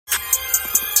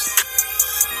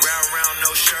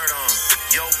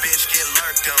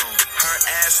don't. Her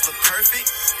ass look perfect.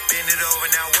 Bend it over,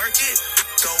 now work it.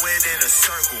 Throw it in a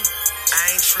circle.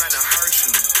 I ain't trying to hurt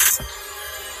you.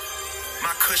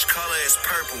 My kush color is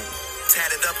purple.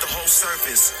 Tatted up the whole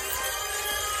surface.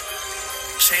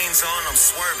 Chains on, I'm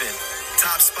swerving.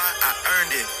 Top spot, I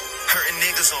earned it. Hurting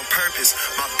niggas on purpose.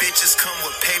 My bitches come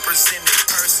with papers in their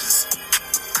purses.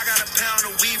 I got a pound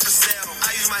of weed for sale.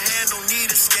 I use my hand, don't need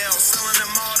a scale. Selling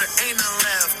them all, there ain't none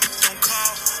left. Don't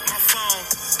call my phone.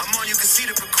 I'm on, you can see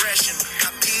the progression.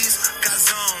 Got P's, got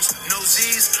zones, no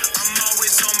Z's. I'm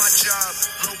always on my job.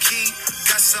 Low key,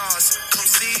 got sauce. Come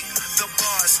see the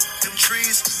boss. Them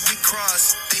trees we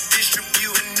cross. They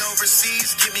distributing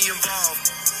overseas. Get me involved.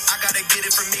 I gotta get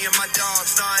it for me and my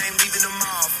dogs. No, I ain't leaving them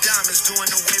off. Diamonds doing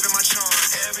the wave in my charm.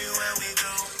 Everywhere we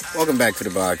go. Welcome back to the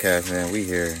podcast, man. We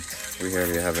here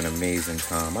to have an amazing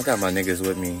time. I got my niggas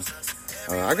with me.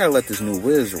 I gotta let this new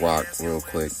Wiz rock real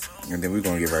quick, and then we're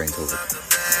gonna get right into it.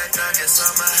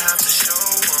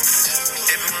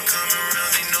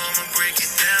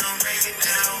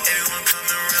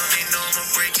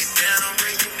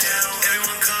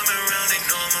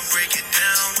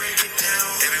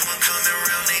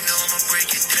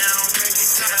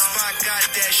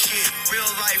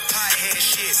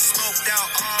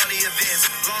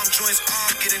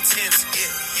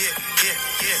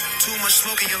 Too much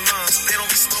smoke in your lungs. They don't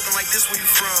be smoking like this where you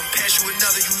from. Pass you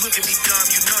another, you look at me dumb.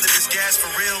 You know that it's gas for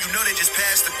real. You know they just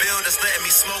passed the bill that's letting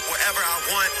me smoke wherever I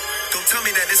want. Don't tell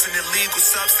me that it's an illegal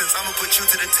substance. I'ma put you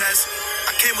to the test.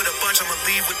 I came with a bunch, I'ma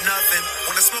leave with nothing.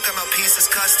 When I smoke out my piece, it's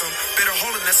custom. Better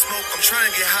holding that smoke, I'm trying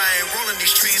to get high. Ain't rolling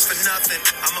these trees for nothing.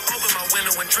 I'ma open my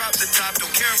window and drop the top.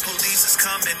 Don't care if police is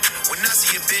coming. When I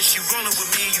see a bitch, you rolling with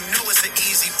me. You know it's an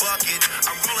easy bucket.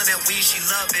 I'm rolling that weed, she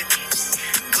love it.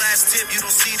 Glass tip, you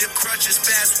don't see the crutches.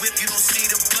 Fast whip, you don't see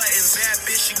the buttons. Bad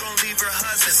bitch, she gon' leave her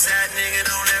husband. Sad nigga,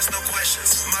 don't ask no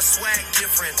questions. My swag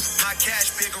different, my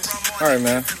cash bigger. I'm on. All right,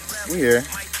 man. We here.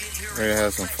 Ready to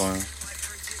have some fun.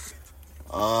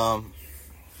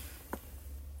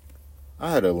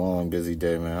 I had a long, busy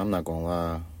day, man. I'm not gonna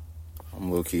lie.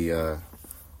 I'm low-key, a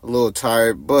little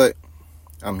tired, but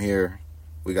I'm here.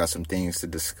 We got some things to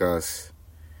discuss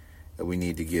that we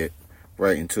need to get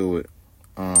right into it.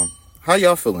 How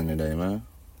y'all feeling today, man?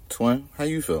 Twin, how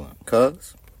you feeling?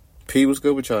 Cuz? P, what's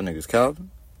good with y'all niggas? Calvin?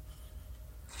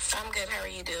 I'm good. How are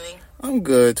you doing? I'm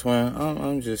good, twin.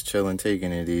 I'm just chilling,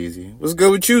 taking it easy. What's good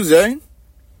with you, Zay?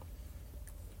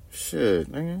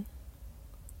 Shit, nigga.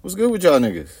 What's good with y'all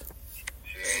niggas?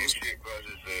 Shit, bro.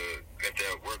 Just got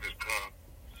that workers' comp,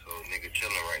 so nigga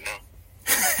chilling right now.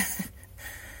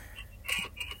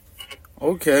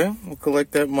 Okay, we'll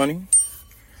collect that money.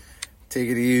 Take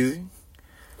it easy.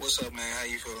 What's up, man? How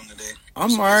you feeling today?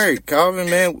 I'm alright, Calvin,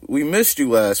 man. We missed you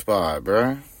last spot,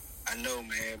 bro. I know,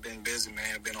 man. Been busy,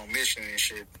 man. Been on mission and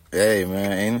shit. Hey,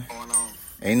 man, What's going on?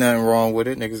 ain't nothing wrong with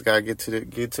it. Niggas gotta get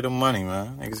to the money,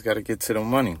 man. Niggas gotta get to the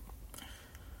money.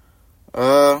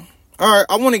 Alright,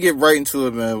 I want to get right into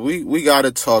it, man. We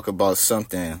gotta talk about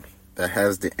something that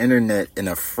has the internet in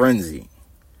a frenzy.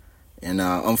 And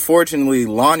unfortunately,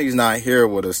 Lonnie's not here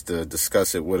with us to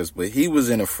discuss it with us, but he was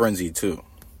in a frenzy too.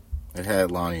 It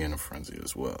had Lonnie in a frenzy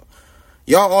as well.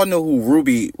 Y'all all know who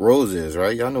Ruby Rose is,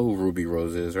 right? Y'all know who Ruby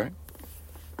Rose is, right?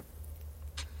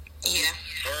 Yeah.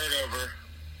 Heard of her.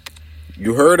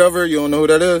 You heard of her? You don't know who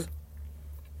that is?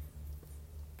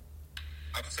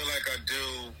 I feel like I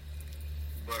do,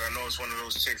 but I know it's one of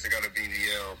those chicks that got a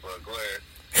BBL, but go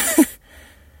ahead.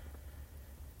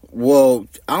 Well,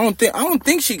 I don't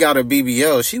think she got a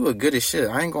BBL. She look good as shit.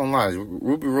 I ain't gonna lie.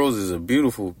 Ruby Rose is a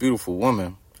beautiful, beautiful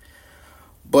woman.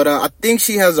 But I think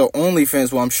she has an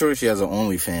OnlyFans. Well, I'm sure she has an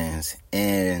OnlyFans.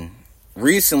 And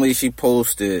recently she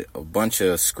posted a bunch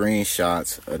of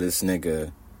screenshots of this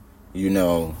nigga, you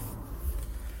know,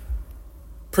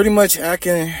 pretty much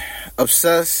acting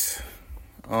obsessed.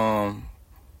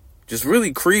 Just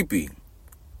really creepy.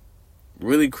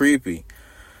 Really creepy.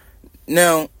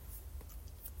 Now,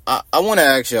 I want to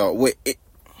ask y'all.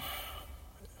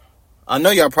 I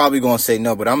know y'all probably going to say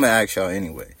no, but I'm going to ask y'all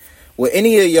anyway. Will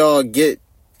any of y'all get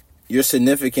your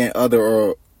significant other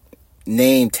or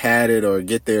name tatted or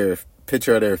get their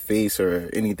picture of their face or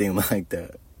anything like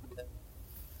that?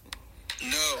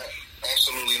 No,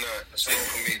 absolutely not. It's not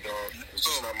for me, dog. It's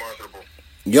just not marketable.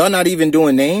 Y'all not even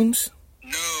doing names?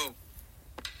 No.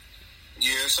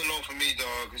 Yeah, it's a no for me,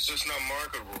 dog. It's just not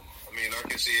marketable. I mean, I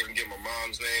can see if I can get my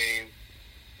mom's name,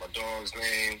 my dog's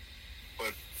name,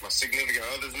 but my significant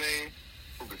other's name,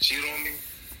 who could cheat on me,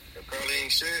 that probably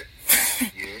ain't shit.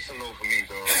 Yeah, it's a no for me,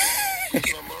 dog.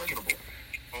 It's not marketable.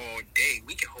 All day.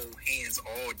 We can hold hands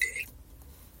all day.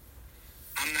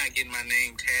 I'm I'm not getting my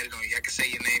name tatted on you. I can say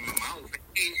your name in my mouth.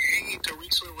 Hey,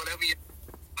 Teresa, whatever you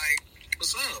like.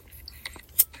 What's up?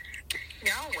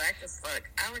 Y'all whack as fuck.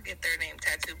 I would get their name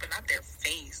tattooed, but not their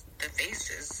face. The face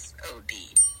is OD.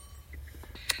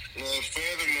 Well,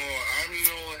 furthermore, I'm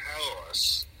no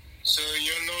horse, so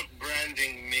you're not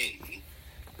branding me.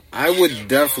 I would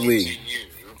definitely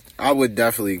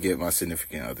get my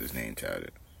significant other's name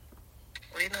tatted.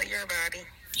 We know your body.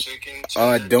 Chicken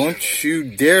tender Don't dinner.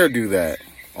 you dare do that,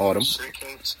 Autumn.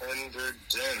 Chicken tender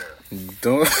dinner.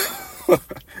 Don't.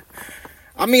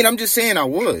 I mean, I'm just saying I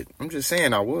would. Man.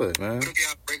 What if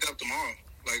y'all break up tomorrow?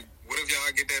 Like, what if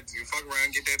y'all get that, you fuck around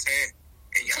and get that tag?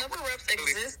 And y'all Cover-ups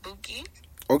exist, Bookie.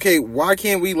 Okay, why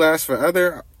can't we last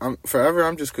forever? I'm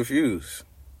just confused.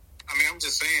 I mean, I'm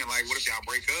just saying, like, what if y'all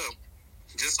break up?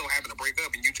 Just so happen to break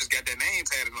up and you just got that name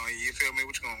tatted on you. You feel me?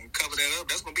 What you gonna cover that up?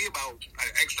 That's gonna be about an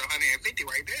extra 150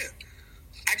 right there.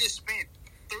 I just spent.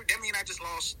 That mean I just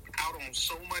lost out on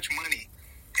so much money,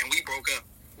 and we broke up.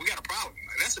 We got a problem.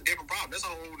 That's a different problem. That's a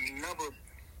whole nother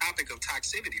topic of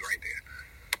toxicity right there.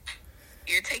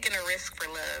 You're taking a risk for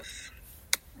love.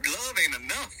 Love ain't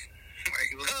enough.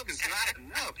 Like, love is not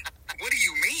enough. What do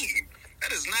you mean?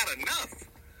 That is not enough.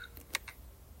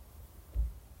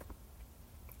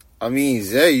 I mean,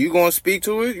 Zay, you gonna speak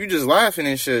to it? You just laughing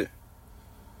and shit.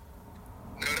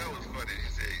 No, that was funny.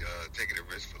 You say taking a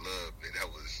risk for love, man. That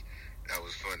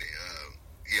was funny.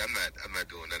 Yeah, I'm not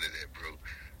doing none of that, bro.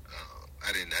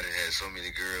 I didn't have so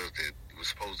many girls that was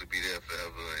supposed to be there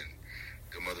forever, and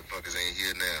the motherfuckers ain't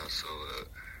here now. So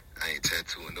I ain't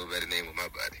tattooing nobody's name on my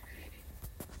body.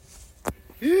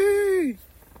 Yay!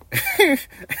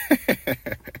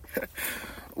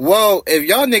 Well, if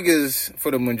y'all niggas, for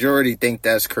the majority, think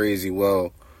that's crazy,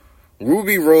 well,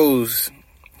 Ruby Rose,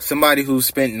 somebody who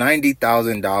spent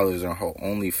 $90,000 on her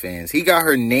OnlyFans, he got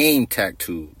her name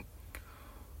tattooed.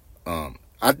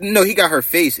 He got her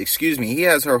face, excuse me. He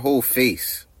has her whole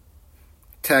face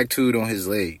tattooed on his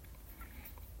leg.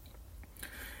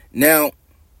 Now,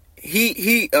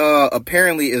 he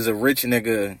apparently is a rich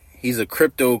nigga. He's a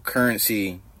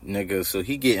cryptocurrency nigga, so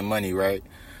he getting money, right?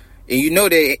 And you know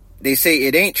they say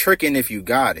it ain't tricking if you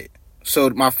got it. So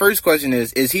my first question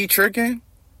is he tricking?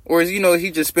 Or is,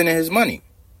 he just spending his money?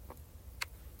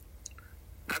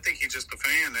 I think he's just a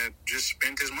fan that just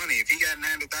spent his money. If he got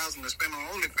 $90,000 to spend on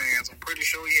OnlyFans, I'm pretty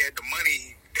sure he had the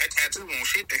money. That tattoo won't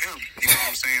shit to him. You know what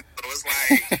I'm saying? So it's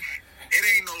like, it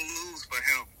ain't no lose for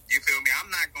him. You feel me?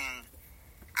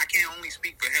 I can't only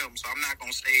speak for him, so I'm not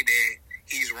going to say that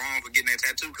he's wrong for getting that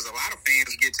tattoo, because a lot of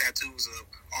fans get tattoos of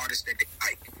artists that they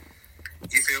like.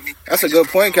 You feel me? That's a good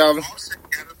point, Calvin. Offset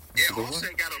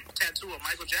got a tattoo of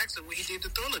Michael Jackson when he did the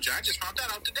Thriller. I just found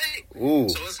that out today. Ooh.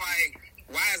 So it's like,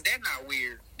 why is that not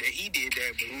weird that he did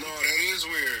that? But No, that is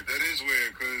weird.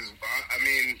 Because, I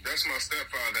mean, that's my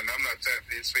stepfather, and I'm not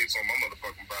tapping his face on my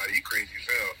motherfucking body. He crazy as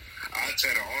hell. I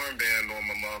tat an armband on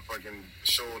my motherfucking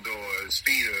shoulder or his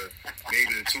feet or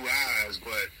maybe the two eyes,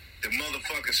 but the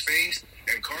motherfucker's face,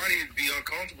 and Cardi would be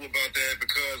uncomfortable about that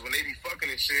because when they be fucking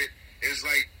and shit, it's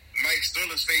like Mike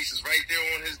Stiller's face is right there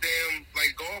on his damn,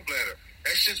 like, gallbladder.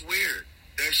 That shit's weird.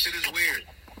 That shit is weird.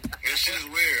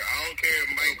 I don't care if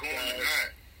Mike going or not.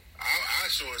 I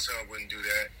sure as hell wouldn't do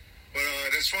that. But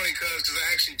that's funny because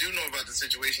I actually do know about the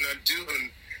situation. I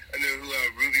know who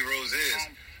Ruby Rose is.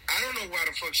 I don't know why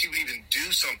the fuck she would even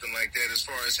do something like that as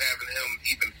far as having him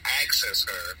even access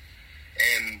her.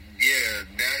 And yeah,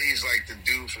 now he's like the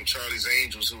dude from Charlie's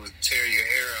Angels who would tear your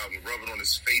hair out and rub it on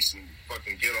his face and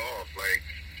fucking get off. Like,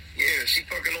 yeah, she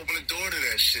fucking opened the door to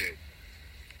that shit.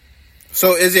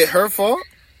 So is it her fault?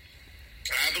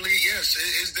 I believe, yes,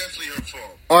 it's definitely her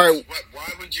fault. All right.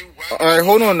 Why would you? All right,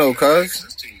 hold on though, cuz.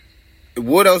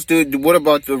 What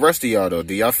about the rest of y'all though?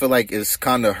 Do y'all feel like it's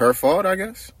kind of her fault, I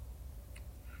guess?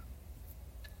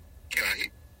 Can I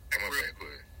go ahead.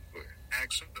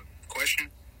 Ask a question?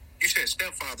 You said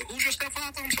stepfather. Who's your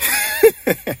stepfather? I'm sorry.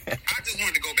 I just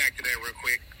wanted to go back to that real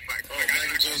quick.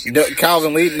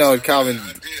 Calvin Lee? No, Calvin.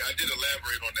 I did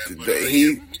elaborate on that. But,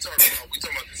 we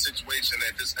talking about the situation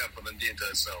that this Heflin did to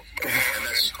herself, and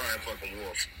that's just crying fucking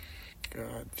wolf.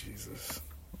 God, Jesus.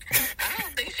 I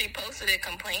don't think she posted it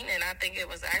complaining. I think it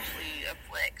was actually a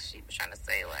flex. She was trying to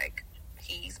say, like,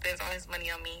 he spends all his money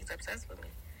on me. He's obsessed with me.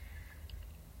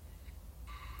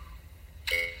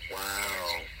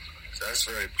 Wow. That's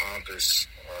very pompous.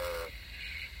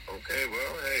 Okay,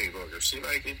 well, hey, look, if she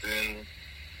like it, then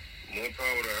more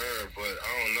power to her. But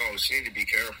I don't know. She need to be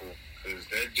careful because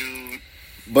that dude.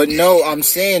 But no, I'm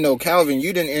saying though, Calvin,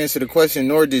 you didn't answer the question,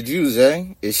 nor did you,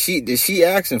 Zay. Is she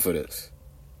asking for this?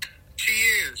 She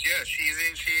is. Yes, she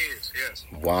is. Yes.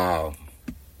 Wow.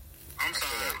 I'm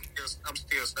sorry. I'm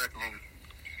still stuck on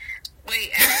Wait,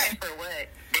 asking for what?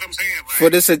 But I'm saying, like, For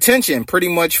this attention, pretty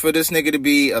much for this nigga to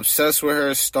be obsessed with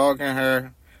her, stalking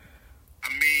her. I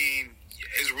mean,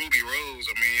 it's Ruby Rose.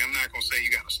 I mean, I'm not gonna say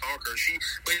you got to stalk her.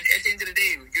 But at the end of the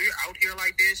day, if you're out here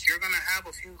like this, you're gonna have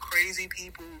a few crazy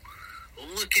people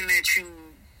looking at you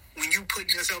when you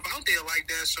put yourself out there like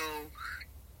that. So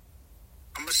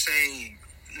I'm gonna say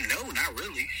no, not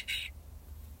really.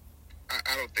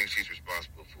 I don't think she's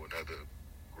responsible for another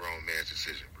grown man's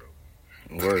decision, bro.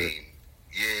 Word. I mean,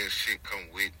 yeah, shit come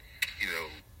with, you know,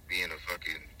 being a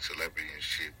fucking celebrity and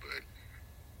shit, but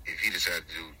if he decided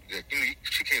to do, like, you know,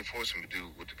 she can't force him to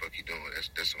do what the fuck he doing.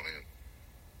 That's on him.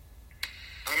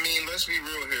 I mean, let's be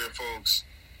real here, folks.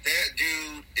 That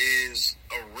dude is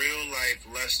a real-life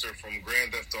Lester from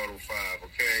Grand Theft Auto 5,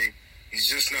 okay? He's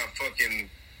just not fucking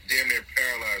damn near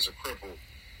paralyzed or crippled.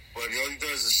 But all he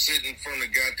does is sit in front of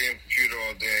the goddamn computer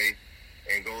all day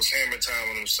and goes hammer time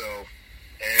on himself.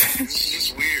 And this is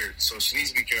just weird. So she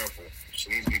needs to be careful. She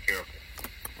needs to be careful.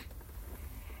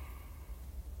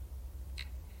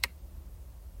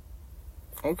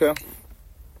 Okay.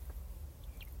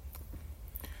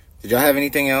 Did y'all have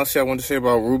anything else y'all want to say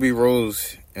about Ruby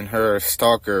Rose and her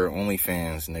stalker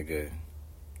OnlyFans nigga?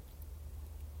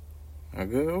 All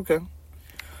good? Okay.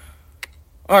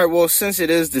 Alright, well, since it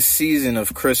is the season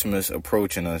of Christmas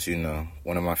approaching us, you know,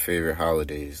 one of my favorite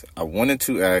holidays, I wanted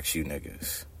to ask you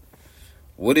niggas,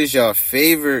 what is your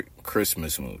favorite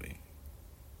Christmas movie?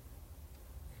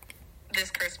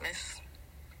 This Christmas.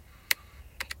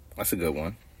 That's a good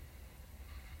one.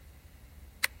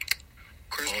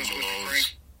 Christmas with Home the Alone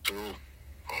Frank.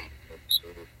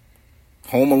 2.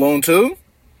 Home Alone 2?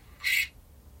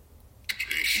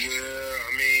 Yeah,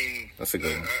 I mean... That's a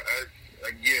good one.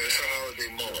 Yeah, it's a holiday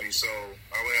movie, so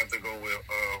I would have to go with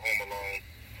Home Alone.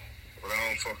 But I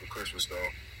don't fuck with Christmas, though.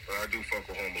 But I do fuck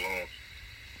with Home Alone.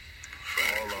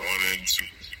 Fact, 1 and 2.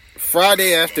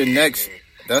 Friday After Next,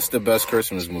 that's the best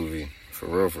Christmas movie. For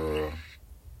real, for real.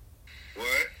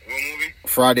 What? What movie?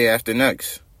 Friday After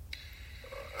Next.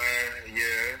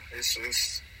 Yeah,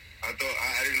 it's. I thought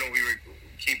I didn't know we were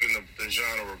keeping the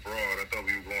genre broad. I thought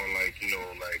we were going like, you know,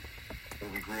 like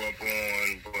what we grew up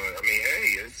on. But I mean,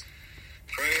 hey, it's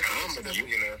Friday,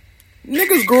 you know.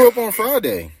 Niggas grew up on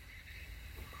Friday.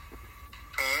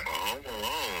 Huh? Home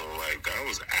Alone, like, that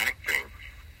was acting.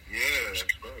 Yeah.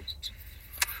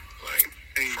 Like,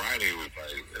 Friday was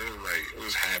like, it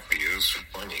was happy. It was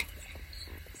funny.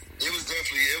 It was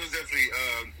definitely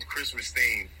Christmas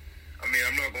themed. I mean,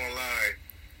 I'm not gonna lie.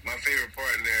 My favorite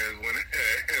part in there is when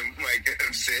Mike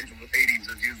Epps said the ladies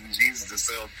was using Jesus to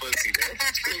sell pussy.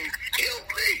 That killed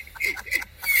me.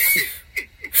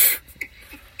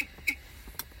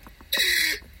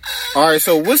 Alright,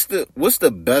 so what's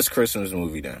the best Christmas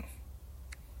movie then?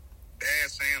 Bad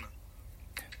Santa.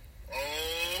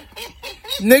 Oh,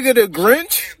 Nigga, The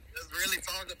Grinch? Let's really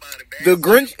talk about it. Bad The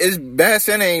Grinch is Bad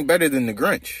Santa ain't better than The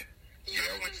Grinch. Yeah,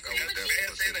 I was definitely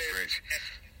the Grinch.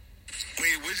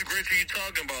 Wait, which Grinch are you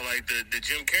talking about? Like the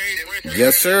Jim Carrey Grinch?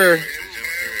 Yes, sir.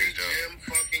 Jim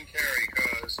fucking Carrey,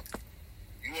 cuz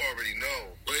you already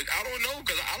know. But I don't know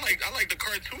because I like the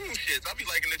cartoon shits. I be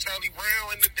liking the Charlie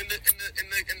Brown and the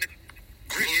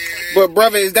Grinch. Yeah. But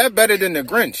brother, is that better than The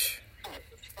Grinch? No,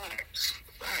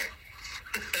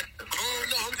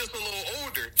 I'm just a little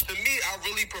older. To me, I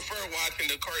really prefer watching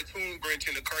the cartoon Grinch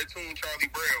and the cartoon Charlie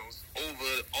Browns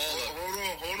over all of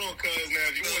them. Hold on, cuz now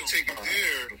if you want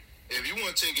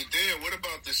to take it there, what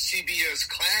about the CBS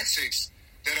classics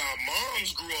that our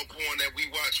moms grew up on that we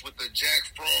watched with the Jack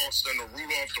Frost and the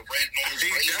Rudolph the Red-Nosed See,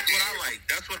 Reindeer? that's what I like.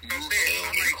 That's what I'm saying.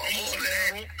 I like all of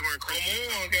that during Come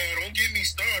Christmas. on, guy, don't get me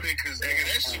started, cause nigga,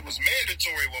 that shit was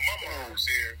mandatory when my mom was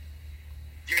here.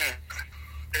 Yeah.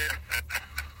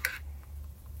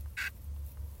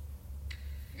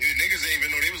 Yeah, niggas didn't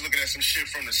even know they was looking at some shit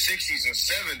from the 60s and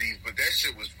 70s, but that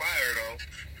shit was fire though.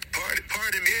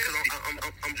 Pardon me, because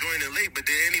I'm joining late, but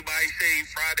did anybody say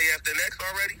Friday After Next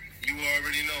already? You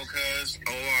already know, cuz.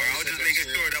 Oh, all right. I was just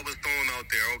making sure that was thrown out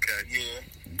there. Okay. Yeah.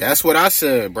 That's what I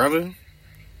said, brother.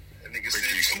 That nigga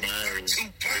Ricky said Smiley.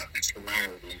 Tupac. Ricky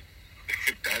Smiley.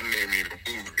 That nigga need a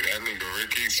movie. That nigga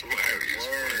Ricky Smiley. is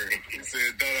Word. funny. He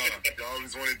said, Dada, you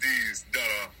always wanted these.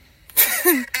 Dada.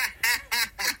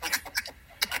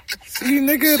 See,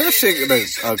 nigga, that shit a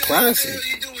What the classic. hell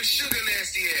you do with Sugar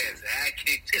Nasty ass? I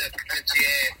kicked her country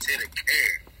ass to the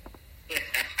curb. Yeah.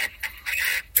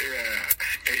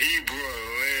 And he brought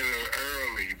Atlanta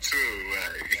early, too.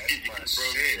 Like, That's he my broke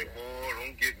shit, it. boy.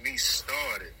 Don't get me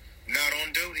started. Not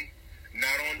on duty.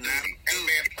 Not on duty. Hey,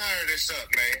 man, fire this up,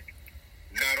 man.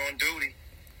 Not on duty.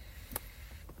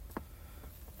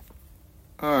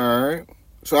 Alright.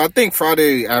 So I think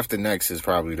Friday After Next is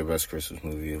probably the best Christmas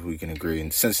movie, if we can agree.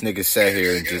 And since niggas sat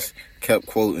here and just kept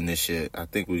quoting this shit, I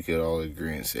think we could all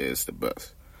agree and say it's the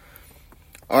best.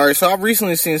 Alright, so I've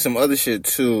recently seen some other shit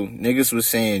too. Niggas was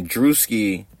saying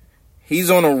Drewski, he's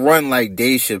on a run like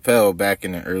Dave Chappelle back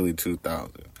in the early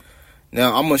 2000s.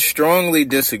 Now, I'm going to strongly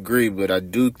disagree, but I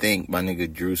do think my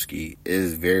nigga Drewski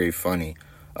is very funny.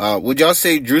 Would y'all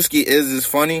say Drewski is as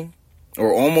funny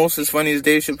or almost as funny as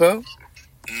Dave Chappelle?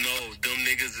 No, them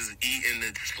niggas is eating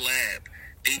the slab.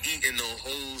 They eating the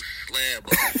whole slab.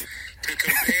 To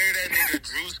compare that nigga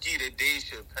Drewski to Dave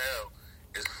Chappelle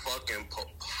is fucking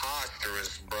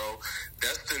preposterous, bro.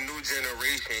 That's the new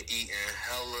generation eating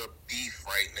hella beef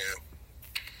right now.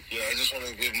 Yeah, I just want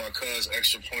to give my cuz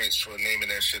extra points for naming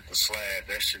that shit the slab.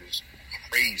 That shit is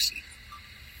crazy.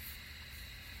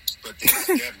 But they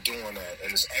kept doing that,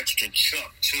 and it's extra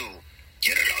chuck too.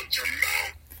 Get it out your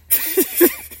mouth.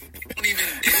 They don't even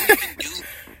do the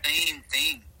same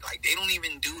thing. Like, they don't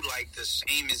even do, like, the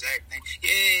same exact thing.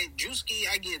 Yeah, Drewski,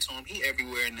 I get to him. He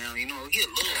everywhere now, you know. He a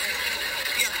little...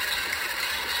 Yeah.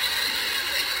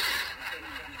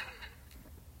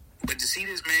 But to see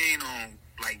this man on,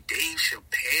 like, Dave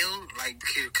Chappelle, like,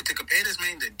 to compare this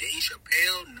man to Dave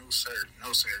Chappelle, no, sir.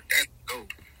 No, sir. That's go.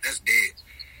 That's dead.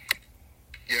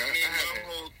 Yeah, I mean,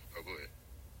 oh, go ahead.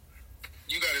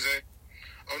 you got to say.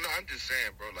 Oh, no, I'm just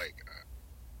saying, bro, like,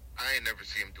 I ain't never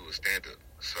see him do a stand-up,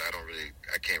 so I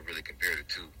can't really compare the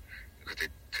two, because they're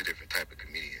two different type of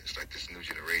comedians. Like, this new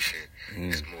generation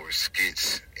is more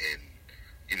skits and,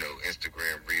 you know,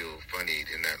 Instagram real funny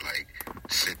than that, like,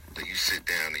 you sit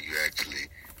down and you actually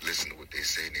listen to what they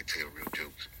say and they tell real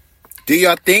jokes. Do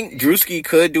y'all think Drewski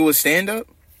could do a stand-up?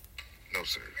 No,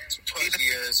 sir.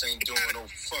 Pussy ass ain't doing no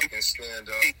fucking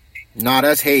stand-up. Nah,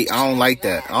 that's hate. I don't like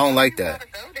that. I don't like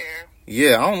that. Go there.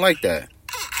 Yeah, I don't like that.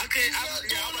 I can't put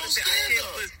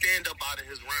stand-up out of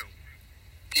his realm.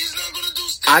 He's not going to do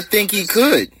stand-up. I think he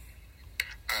could.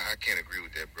 I can't agree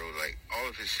with that, bro. Like, all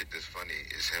of his shit that's funny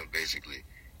is him basically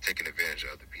taking advantage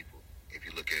of other people. If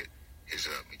you look at his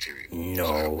material.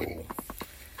 No.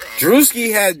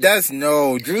 Drewski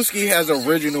Drewski has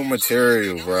original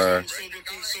material, bruh.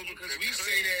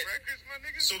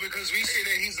 So because we say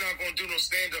that he's not going to do no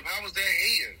stand-up, how was that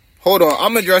hating? Hold on,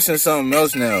 I'm addressing something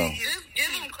else now. Just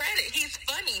give him credit. He's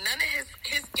funny. None of his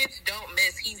skits don't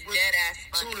miss. He's dead ass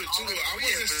funny. Tula, I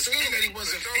wasn't saying that he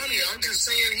wasn't funny. I'm just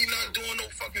saying he's not doing no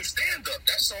fucking stand-up.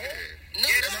 That's all. No,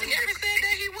 nobody ever said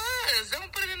that he was.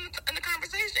 Don't put it in the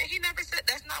conversation. He never said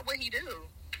that's not what he do.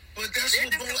 But that's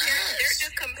what Bo asked. They're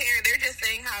just comparing. They're just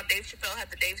saying how Dave Chappelle had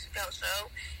the Dave Chappelle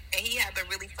show, and he had the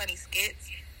really funny skits.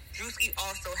 Drewski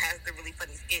also has the really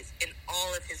funny skits, and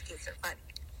all of his skits are funny.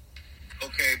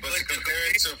 Okay, but to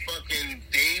compare it to fucking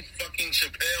Dave fucking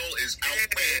Chappelle is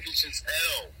outlandish as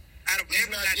hell. He's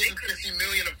not getting 50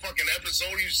 million a fucking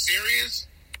episode. Are you serious?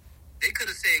 They could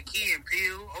have said Key and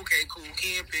Peele. Okay, cool.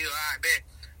 Key and Peele, I bet.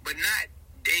 But not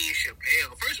Dave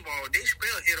Chappelle. First of all, Dave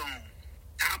Chappelle hit on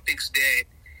topics that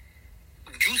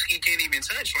Drewski can't even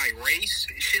touch, like race,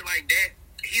 shit like that.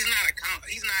 He's not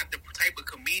the type of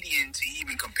comedian to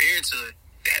even compare to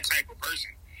that type of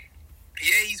person.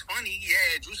 Yeah, he's funny.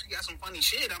 Yeah, Drewski got some funny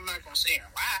shit. I'm not gonna say a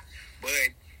lie,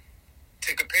 but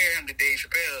to compare him to Dave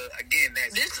Chappelle, again,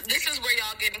 that's this is where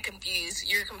y'all getting confused.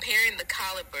 You're comparing the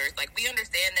calibers. Like, we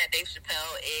understand that Dave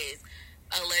Chappelle is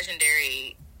a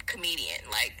legendary comedian.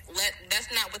 Like, that's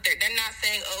not what they're not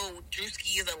saying, oh,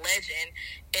 Drewski is a legend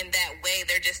in that way.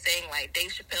 They're just saying, like,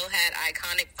 Dave Chappelle had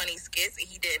iconic funny skits and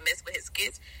he didn't miss with his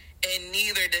skits, and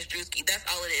neither does Drewski. That's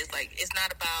all it is. Like, it's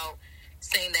not about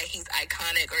saying that he's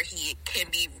iconic or he can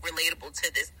be relatable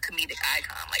to this comedic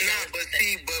icon. Like,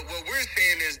 but what we're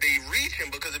saying is they reach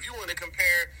him, because if you want to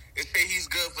compare and say he's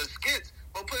good for skits,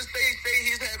 well, say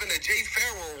he's having a Jay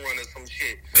Farrell run or some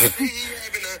shit. Say he's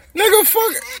having a Nigga,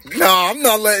 fuck. Nah, I'm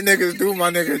not letting niggas do my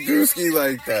nigga Drewski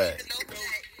like that.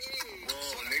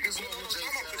 Niggas know who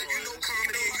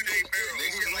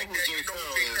Jay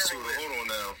Farrell is. Hold on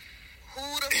now. who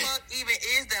the fuck even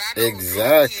is that? I know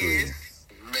Exactly. who he is.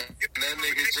 That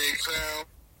nigga Jay Farrell.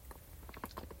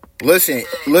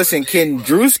 Listen, can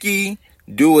Drewski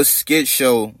do a skit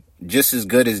show just as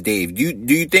good as Dave? Do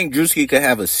you think Drewski could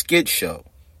have a skit show?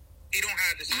 He don't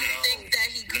have the same. I think that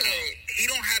he could. He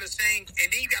don't have the same.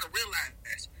 And then you got to realize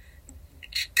this.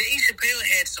 Dave Chappelle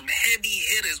had some heavy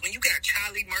hitters. When you got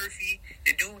Charlie Murphy,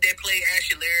 the dude that played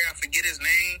Ashley Larry, I forget his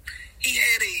name. He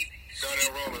had a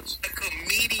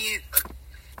comedian,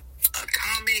 a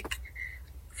comic,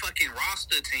 fucking roster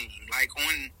roster team, like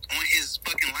on his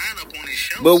fucking lineup on his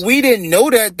show. But we didn't know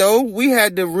that though. We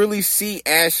had to really see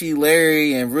Ashy,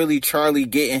 Larry, and really Charlie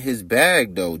get in his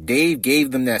bag though. Dave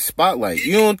gave them that spotlight.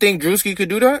 You don't think Drewski could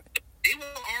do that? They were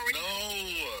already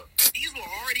these were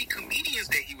already comedians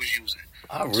that he was using.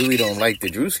 I really don't like the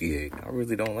Drewski egg. I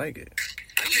really don't like it.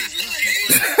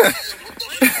 It's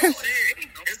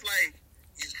like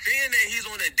saying that he's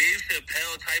on a Dave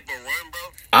Chappelle type of run, bro.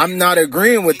 I'm not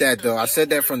agreeing with that though. I said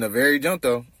that from the very jump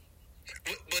though.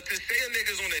 But to say a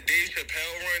nigga's on a Dave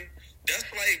Chappelle run,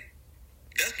 that's like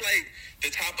the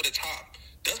top of the top.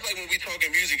 That's like when we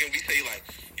talking music and we say like,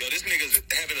 yo, this nigga's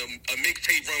having a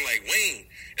mixtape run like Wayne.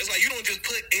 It's like you don't just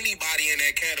put anybody in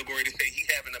that category to say he's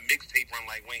having a mixtape run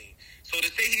like Wayne. So to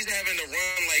say he's having a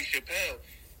run like Chappelle,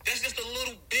 that's just a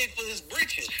little big for his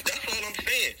britches. That's all I'm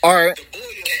saying. All right. The boy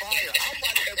is fire. I'm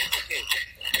about to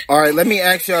All right, let me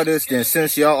ask y'all this then.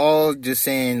 Since y'all all just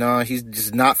saying, he's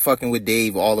just not fucking with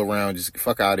Dave all around, just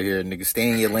fuck out of here, nigga.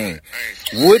 Stay in your lane.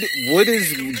 What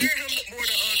is?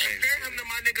 compare him to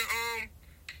my nigga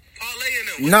Parlay and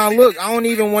them. Nah, look, I don't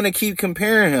even want to keep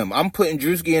comparing him. I'm putting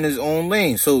Drewski in his own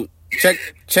lane. So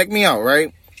check me out,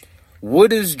 right?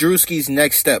 What is Drewski's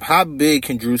next step? How big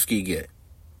can Drewski get?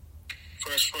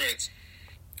 Fresh Prince.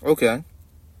 Okay.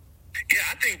 Yeah,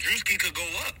 I think Drewski could go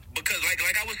up because, like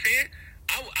I was saying,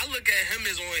 I look at him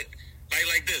as on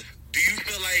like this. Do you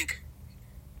feel like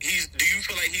he's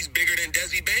bigger than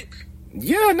Desi Banks?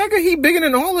 Yeah, nigga, he bigger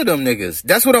than all of them niggas.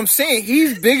 That's what I'm saying.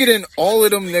 He's bigger than all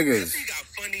of them niggas. Desi got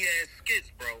funny ass skits,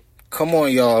 bro. Come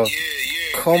on, y'all.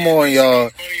 Yeah. Come on, y'all.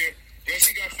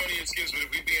 Desi got funnier skits, but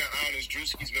if we being honest,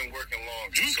 Drewski's been working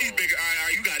long. Drewski's bigger.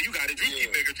 You got it. Drewski's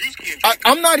bigger. Drewski and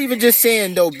I'm not even just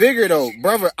saying though bigger though,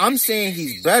 brother. I'm saying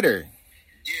he's better.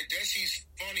 Yeah, Desi's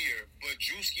funnier, but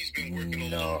Drewski's been working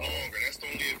a lot longer. That's the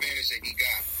only advantage that he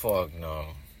got. Fuck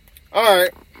no. All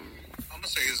right. I'm gonna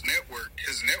say his network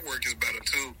is better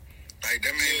too. Like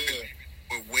that man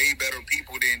with way better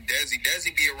people than Desi.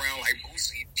 Desi be around like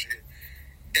Boosie and shit.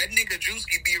 That nigga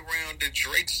Drewski be around the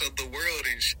Drakes of the world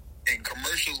and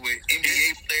commercials with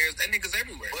NBA players. That nigga's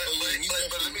everywhere. But let me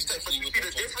tell you,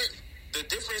 the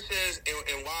difference is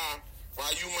and why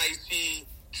you might see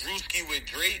Drewski with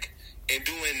Drake and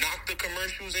doing Knock the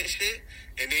commercials and shit,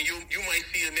 and then you might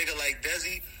see a nigga like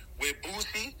Desi with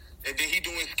Boosie, and then he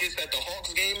doing skits at the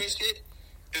Hawks game and shit,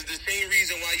 is the same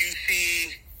reason why you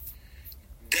see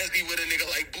Desi with a nigga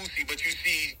like Boosie, but you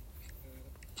see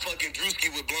fucking Drewski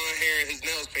with blonde hair and his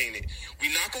nails painted. We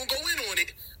not gonna go in on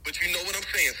it, but you know what I'm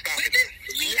saying. Stop it. I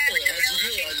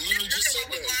literally just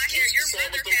said that. Your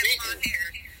brother has blonde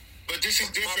hair. But this is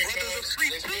different. My brother's a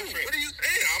freak too. What are you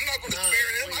saying? I'm not gonna compare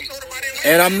him. I told him I didn't like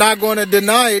And I'm not going to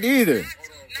deny it either. Not too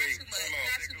much.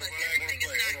 Everything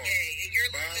is not gay. And you're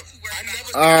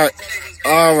too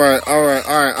All worried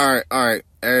right.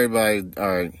 Everybody,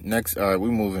 all right. Next, all right, we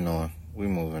moving on. That's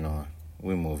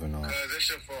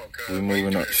your fault, cuz. We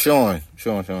moving on. Sean.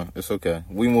 It's okay.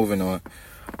 We moving on.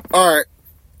 All right.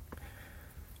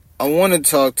 I want to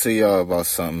talk to y'all about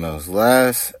something else.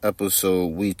 Last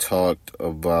episode, we talked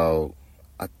about,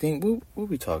 I think, what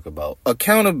we talk about?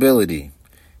 Accountability.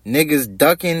 Niggas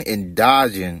ducking and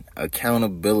dodging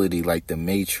accountability like the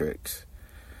Matrix.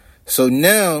 So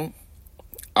now,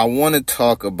 I want to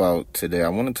talk about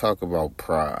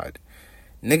pride.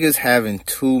 Niggas having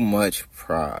too much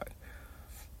pride.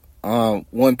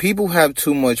 When people have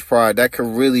too much pride, that could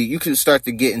really, you can start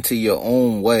to get into your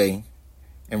own way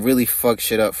and really fuck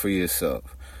shit up for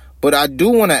yourself. But I do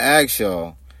want to ask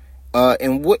y'all,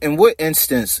 in what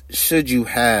instance should you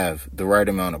have the right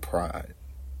amount of pride?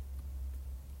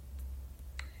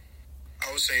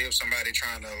 I would say if somebody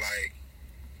trying to like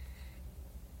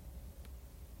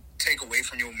take away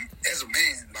from you as a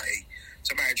man, like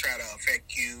somebody try to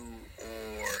affect you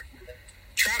or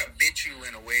try to bitch you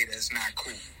in a way that's not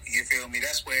cool. You feel me?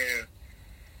 That's where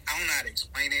I don't know how to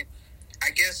explain it.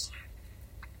 I guess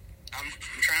I'm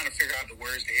trying to figure out the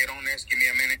words to hit on this. Give me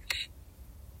a minute.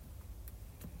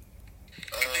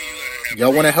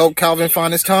 Y'all want to help Calvin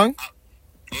find his tongue?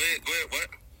 Go ahead, what?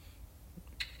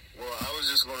 Well, I was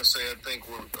just going to say, I think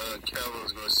what Calvin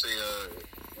was going to say,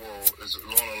 is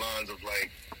along the lines of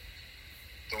like,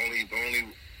 the only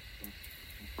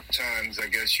times I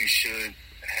guess you should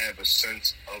have a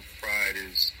sense of pride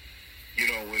is, you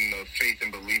know, in the faith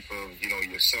and belief of, you know,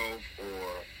 yourself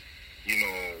or, you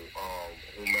know,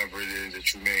 whomever it is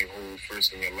that you may hold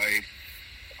first in your life,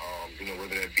 you know,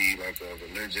 whether that be like a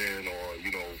religion or,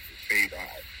 you know, faith.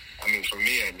 I mean, for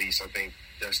me at least, I think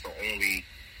that's the only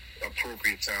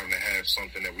appropriate time to have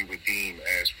something that we would deem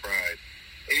as pride.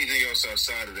 Anything else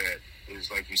outside of that is,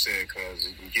 like you said, because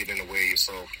you get in the way of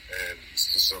yourself and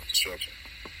it's just self-destruction.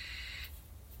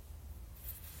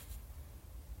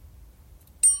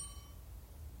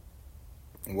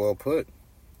 Well put.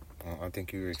 I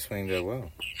think you explained that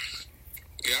well.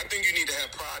 Yeah, I think you need to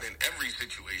have pride in every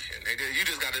situation. Nigga. You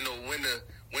just got to know when to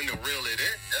reel it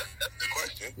in. That's the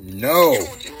question. No.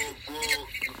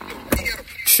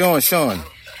 Sean.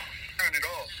 Turn it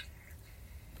off.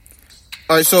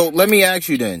 All right, so let me ask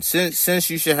you then. Since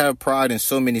you should have pride in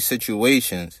so many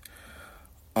situations,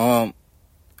 in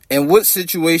what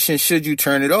situation should you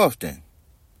turn it off then?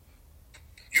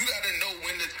 You got to know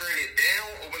when to turn it down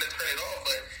or when to turn it off.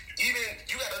 But even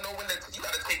you got to know when you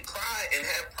got to take pride and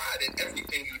have pride in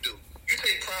everything you do. You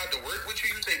take pride to work with you.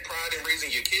 You take pride in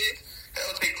raising your kids.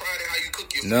 Hell, take pride in how you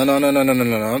cook your food.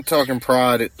 No. I'm talking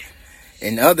pride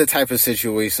in other type of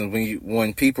situations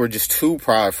when people are just too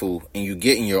prideful and you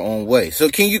get in your own way. So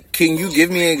can you give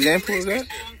me an example of that?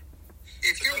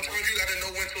 If you're you got to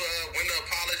know when to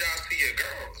apologize to your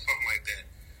girl or something like that.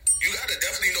 You got to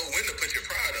definitely know when to put your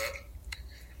pride up.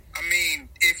 I mean,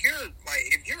 if you're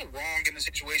wrong in the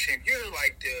situation, if you're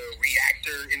like the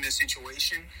reactor in the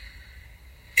situation,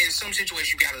 in some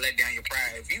situations you gotta let down your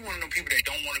pride. If you one of them people that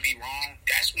don't want to be wrong,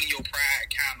 that's when your pride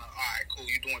kind of, all right, cool,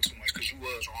 you're doing too much because you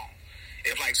was wrong.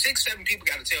 If like 6-7 people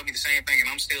got to tell me the same thing and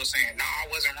I'm still saying, nah, I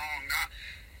wasn't wrong, I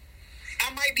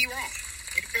might be wrong.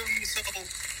 You feel me? So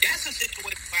that's a situation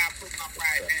where I put my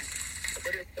pride in.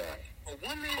 But if a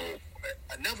woman or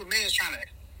another man's trying to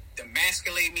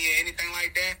emasculate me or anything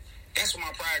like that, that's when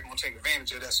my pride gonna take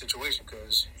advantage of that situation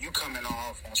because you coming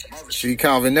off on some other shit. See,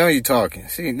 Calvin, now you talking.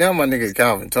 See, now my nigga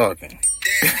Calvin talking. Man,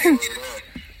 I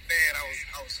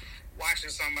was watching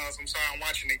something else. I'm sorry, I'm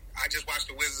watching it. I just watched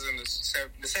the Wizards in the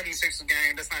 76ers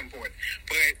game. That's not important.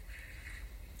 But,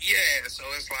 yeah, so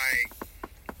it's like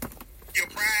your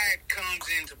pride comes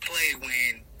into play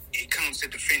when it comes to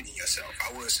defending yourself.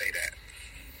 I would say that.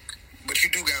 But you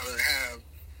do gotta have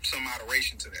some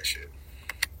moderation to that shit.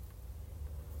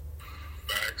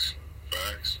 Facts.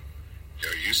 Yo,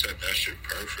 you said that shit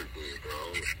perfectly,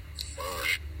 bro.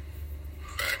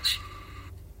 Facts.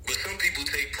 But some people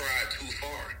take pride too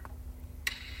far.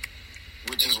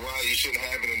 Which is why you shouldn't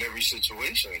have it in every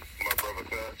situation, my brother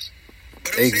Facts.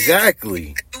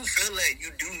 Exactly. I do feel like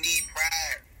you do need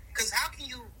pride. Because how can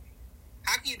you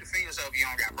defend yourself if you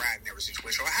don't got pride in every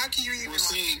situation? Or how can you even...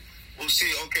 We'll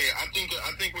see. Okay, I think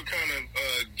we're kind of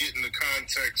getting the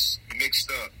context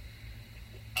mixed up.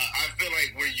 I feel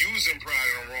like we're using pride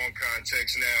in the wrong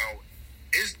context now.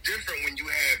 It's different when you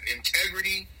have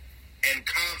integrity and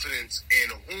confidence in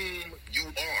whom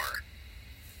you are.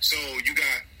 So you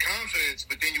got confidence,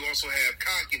 but then you also have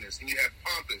cockiness, and you have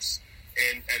pompous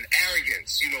and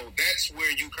arrogance. You know, that's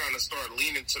where you kind of start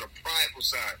leaning to the prideful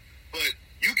side. But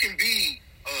you can be,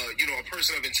 a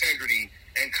person of integrity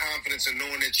and confidence and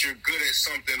knowing that you're good at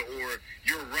something or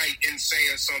you're right in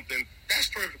saying something. That's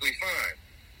perfectly fine.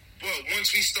 But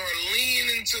once we start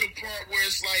leaning to the part where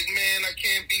it's like, man, I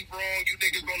can't be wrong. You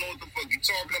niggas don't know what the fuck you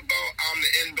talking about. I'm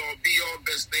the end-all, be-all,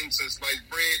 best thing since sliced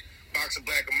bread, box of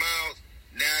Black & Mild.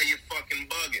 Now you're fucking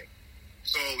bugging.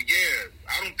 So, yeah,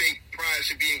 I don't think pride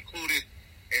should be included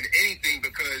in anything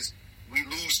because we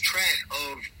lose track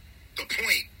of the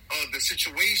point of the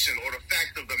situation or the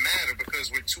fact of the matter because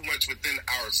we're too much within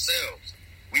ourselves.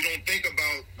 We don't think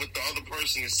about what the other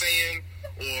person is saying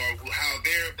or how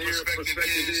their perspective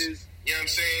is. You know what I'm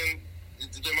saying?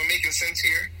 Am I making sense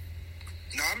here?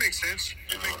 No, it makes sense.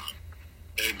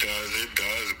 It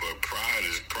does, but pride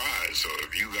is pride. So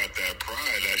if you got that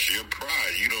pride, that's your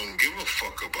pride. You don't give a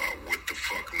fuck about what the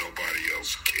fuck nobody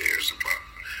else cares about.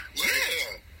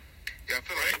 Right? Yeah, I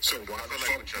feel like... Right? So why the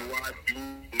fuck do I do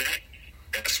that?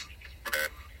 That's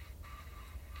pride.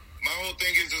 My whole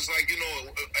thing is just like,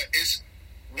 it's...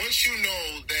 Once you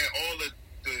know that all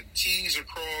the T's are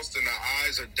crossed and the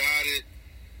I's are dotted,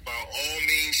 by all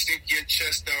means, stick your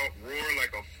chest out, roar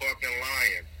like a fucking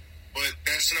lion. But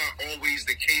that's not always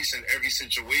the case in every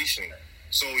situation.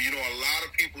 So, a lot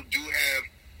of people do have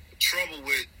trouble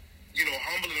with,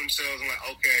 humbling themselves and like,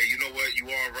 okay, you know what,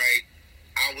 you are right.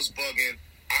 I was bugging.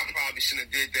 I probably shouldn't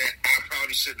have did that. I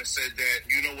probably shouldn't have said that.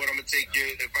 You know what, I'm going to take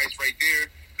your advice right there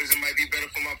because it might be better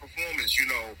for my performance, We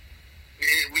don't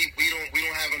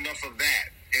have enough of that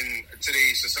in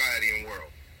today's society and world.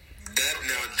 That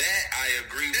I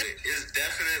agree with. It's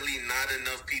definitely not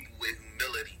enough people with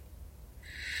humility.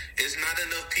 It's not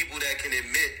enough people that can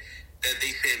admit that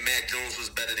they said Mac Jones was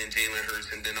better than Jalen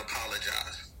Hurts and then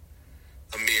apologize.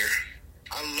 Amir.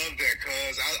 I love that,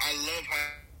 cuz. I love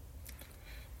how...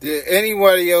 Did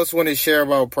anybody else want to share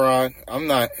about pride? I'm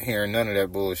not hearing none of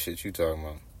that bullshit you talking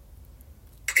about.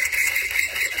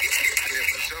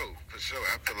 For sure.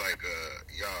 I feel like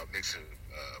y'all mixing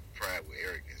pride with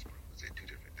arrogance, bro. They're two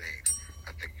different things.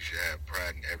 I think you should have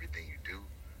pride in everything you do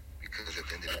because at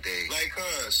the end of the day... Like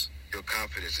us. your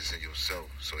confidence is in yourself.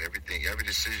 So every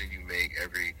decision you make,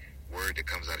 every word that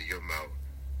comes out of your mouth,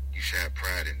 you should have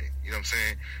pride in it. You know what I'm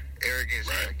saying? Arrogance,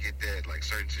 right. I get that. Like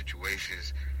certain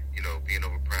situations, being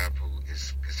over prideful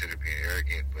is considered being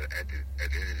arrogant. But at the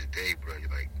end of the day, bro, you're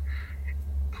like,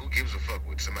 who gives a fuck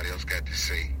what somebody else got to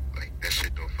say? Like, that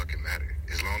shit don't fucking matter.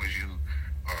 As long as you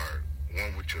are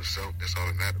one with yourself, that's all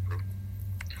that matters, bro.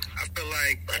 I feel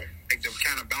like to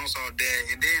kind of bounce off that,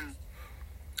 and then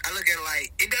I look at it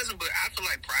like it doesn't. But I feel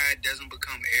like pride doesn't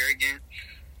become arrogant,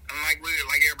 and like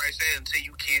everybody said, until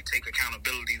you can't take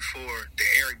accountability for the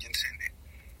arrogance in it.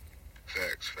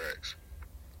 Facts.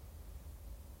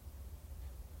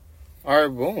 All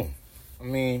right, boom. I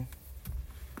mean,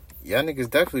 y'all niggas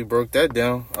definitely broke that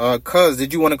down. Cuz,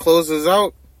 did you want to close us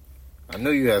out? I know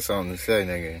you had something to say,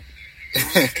 nigga.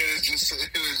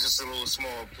 It was just a little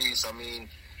small piece. I mean,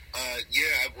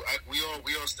 we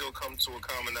all still come to a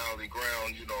commonality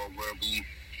ground, where we,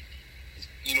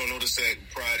 notice that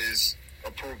pride is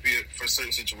appropriate for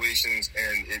certain situations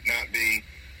and it not be,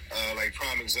 like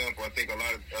prime example. I think a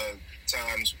lot of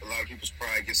times, a lot of people's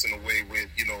pride gets in the way with,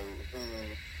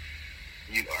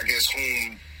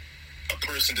 whom a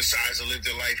person decides to live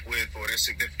their life with, or their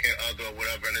significant other or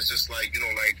whatever. And it's just like,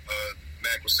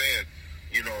 Mac was saying,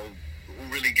 who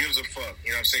really gives a fuck?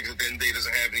 You know what I'm saying? Because at the end of the day, it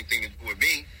doesn't have anything to do with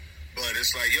me. But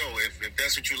it's like, if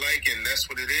that's what you like and that's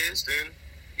what it is, then,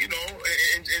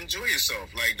 enjoy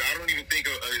yourself. Like, I don't even think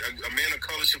a man of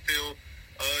color should feel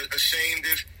ashamed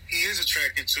if he is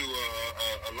attracted to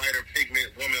a lighter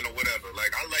pigment woman or whatever.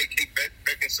 Like, I like Kate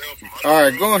Beckinsale from Underworld. All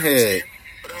right, go ahead.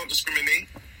 But I don't discriminate.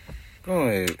 Go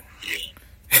ahead. Yeah.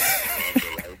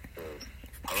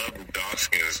 I love the dark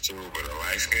skins too, but the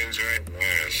light skins, right?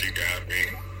 Man, she got me.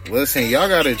 Listen, y'all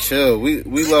gotta chill. We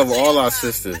love all our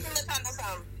sisters.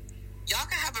 Y'all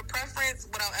can have a preference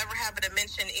without ever having to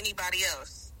mention anybody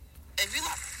else. If you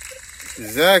like,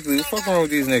 exactly. What's fucking wrong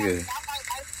with these niggas?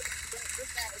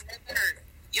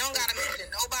 You don't gotta mention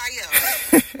nobody else.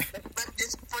 But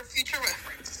just for future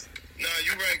reference. No,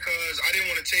 you're right, cuz I didn't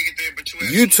want to take it there,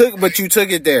 but you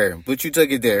took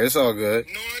it there. It's all good.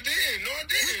 No, I didn't.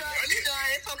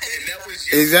 It's okay. And that was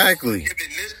exactly. Giving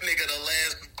this nigga the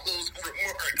last closing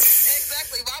remarks.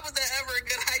 Exactly. Why was that ever a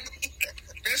good idea?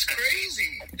 That's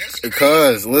crazy.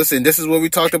 Because listen, this is what we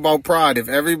talked about pride. If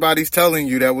everybody's telling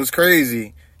you that was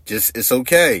crazy, it's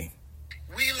okay.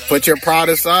 Put your pride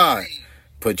aside.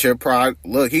 Put your pride.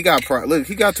 Look, he got pride. Look,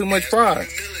 he got too much pride.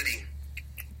 Humility.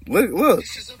 Look.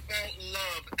 This is about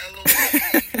love.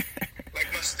 L-O-V-E.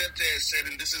 Like my stepdad said,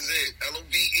 and this is it.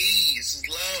 L-O-V-E. This is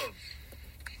love.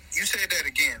 You said that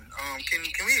again. Can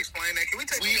we explain that? Can we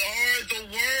take? We are the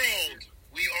world.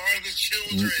 We are the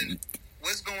children.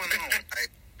 What's going on?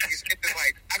 Like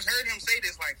I've heard him say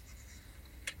this like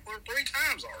 3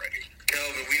 times already.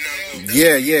 Calvin, we not.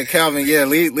 Yeah, Calvin. Yeah,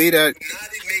 lead that.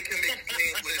 Not make him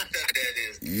explain what his stepdad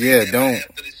is. Yeah, don't.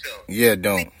 Yeah,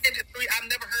 don't. I've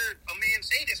never heard a man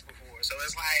say this before, so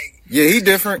it's like. Yeah, he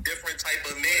different. Different type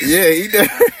of man. Yeah, he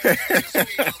different. Do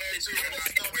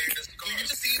you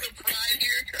see the pride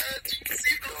here, cuz? Do you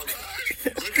see the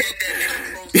pride? Look at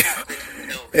that.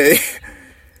 Hey.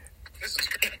 This is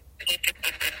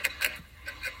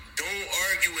Don't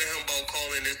argue with him about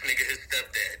calling this nigga his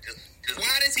stepdad. Just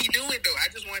why does he do it though? I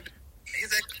just want.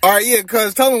 All right, yeah,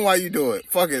 cuz tell him why you do it.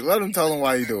 Fuck it, let him tell him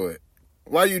why you do it.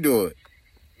 Why you do it?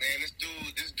 Man, this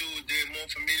dude did more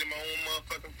for me than my own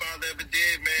motherfucking father ever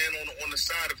did, man. On the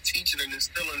side of teaching and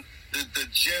instilling the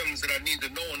gems that I need to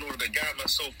know in order to guide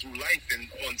myself through life and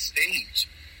on stage.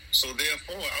 So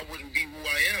therefore, I wouldn't be who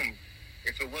I am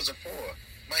if it wasn't for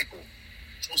Michael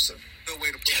Joseph. Good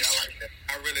way to put it. I like that.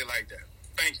 I really like that.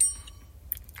 Thank you.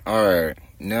 All right,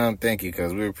 now thank you,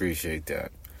 cuz we appreciate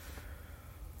that.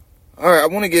 All right, I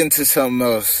want to get into something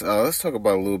else. Let's talk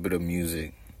about a little bit of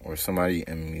music or somebody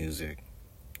in music.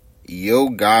 Yo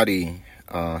Gotti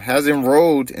has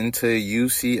enrolled into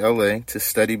UCLA to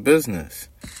study business.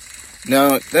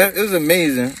 Now, that is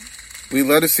amazing. We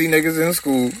love to see niggas in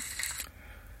school.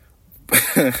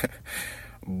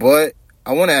 But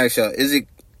I want to ask y'all,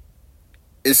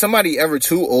 is somebody ever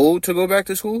too old to go back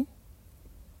to school?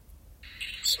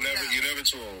 You're never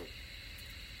too old.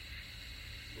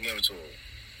 You're never too old.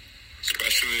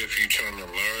 Especially if you're trying to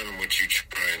learn what you're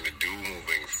trying to do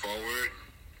moving forward.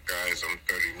 Guys, I'm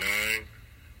 39.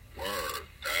 Word,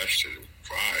 that shit is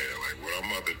fire. Like, what I'm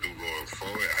about to do going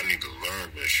forward, I need to learn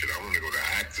this shit. I want to go to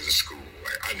acting school.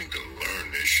 Like, I need to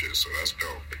learn this shit, so that's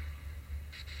dope.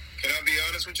 Can I be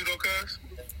honest with you, though, cuz?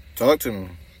 Talk to me.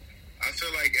 I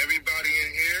feel like everybody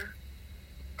in here,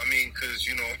 I mean, because,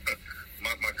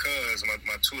 my cuz,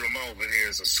 my tutor over here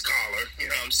is a scholar, you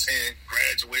know what I'm saying?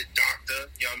 Graduate, doctor,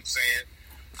 you know what I'm saying?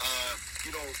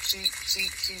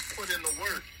 She's put in the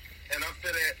work, and I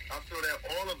feel that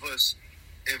all of us,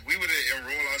 if we were to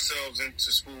enroll ourselves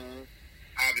into school,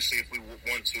 obviously if we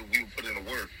want to, we would put in the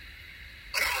work.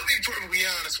 But I'm gonna be perfectly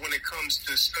honest when it comes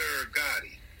to Sir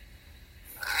Gotti.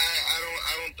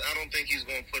 I don't think he's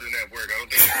gonna put in that work. I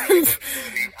don't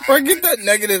think. Bro, get that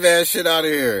negative ass shit out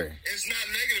of here. It's not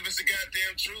negative. It's the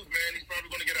goddamn truth, man. He's probably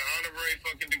gonna get an honorary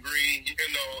fucking degree. You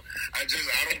know, I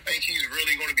don't think he's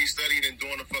really gonna be studying and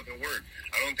doing the fucking work.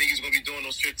 I don't think he's gonna be doing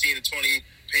those 15 to 20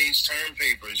 page term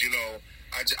papers. You know,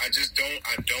 I just don't.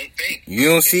 I don't think. You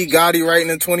don't see Gotti writing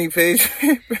a 20-page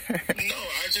paper? No,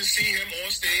 I just see him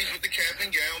on stage with the cap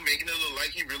and gown, making it look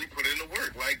like he really put in the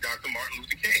work, like Dr. Martin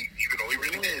Luther King, even though he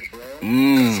really did, bro.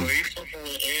 So he fucking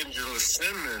with Angela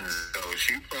Simmons, though.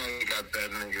 She probably got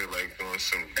that nigga like doing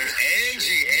some.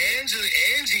 Angie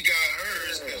got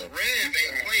hers because Rev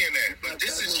ain't playing that, but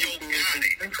this is Yo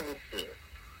Gotti.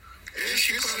 Yeah,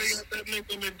 she probably got that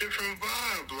nigga in a different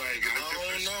vibe, like. I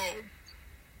don't know.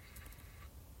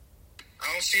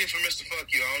 I don't see it for Mr.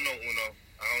 Fuck You. I don't know, Uno.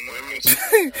 I don't know.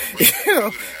 Especially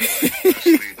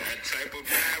that type of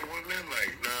bad woman,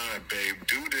 like, nah, babe,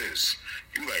 do this.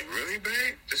 You like, really,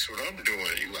 babe? This is what I'm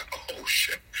doing. You like, oh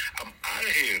shit, I'm out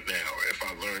of here now. If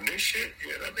I learn this shit,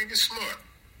 yeah, that nigga's smart.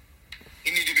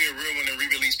 He need to be a real one and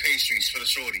re-release pastries for the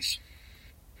shorties.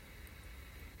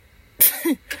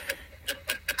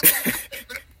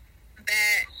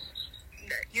 That,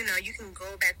 you know, you can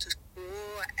go back to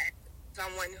school as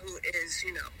someone who is,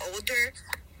 you know, older.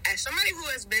 As somebody who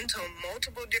has been to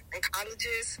multiple different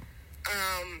colleges,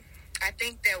 I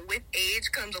think that with age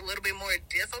comes a little bit more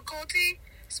difficulty,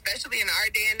 especially in our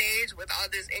day and age with all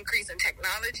this increase in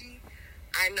technology.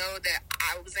 I know that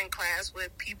I was in class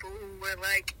with people who were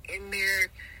like in their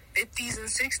 50s and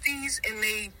 60s, and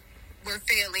they were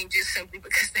failing just simply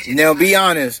because they didn't. Now, be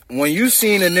honest. When you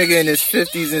seen a nigga in his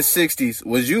 50s and 60s,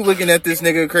 was you looking at this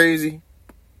nigga crazy?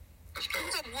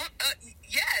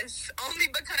 Yes, only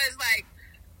because, like,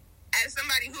 as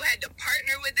somebody who had to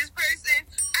partner with this person,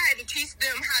 I had to teach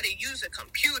them how to use a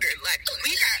computer. Like,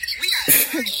 we got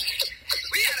assignments.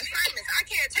 I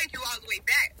can't take you all the way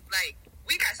back. Like,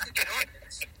 we got to get on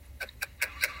this.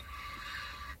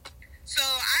 So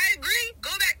I agree.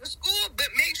 Go back to school, but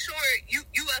make sure you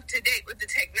up to date with the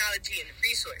technology and the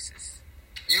resources.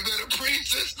 You better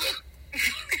preach, sister.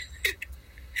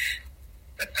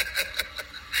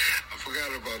 I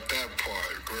forgot about that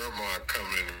part. Grandpa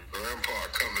coming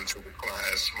to the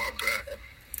class. My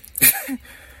bad.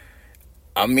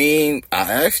 I mean,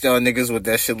 I asked y'all niggas would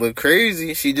that shit look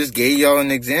crazy. She just gave y'all an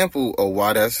example of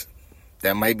why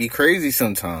that might be crazy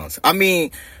sometimes. I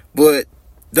mean, but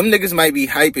them niggas might be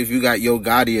hype if you got Yo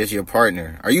Gotti as your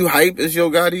partner. Are you hype as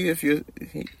Yo Gotti if you?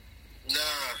 Nah.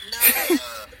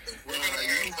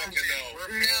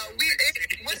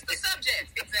 What's the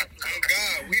subject exactly? Oh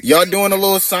God, Y'all doing a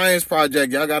little science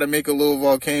project. Y'all got to make a little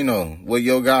volcano with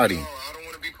Yo Gotti. No, I don't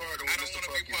want to be partner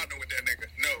with that nigga.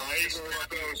 No. How you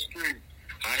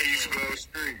spell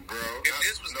street, bro? If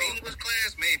this was English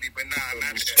class, maybe, but nah,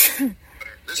 not that.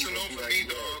 This is no for me,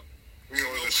 dog. We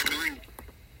on the street.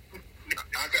 I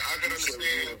can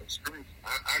understand.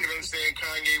 I can understand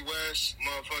Kanye West,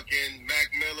 motherfucking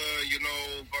Mac Miller, you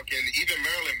know, fucking even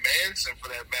Marilyn Manson for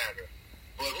that matter.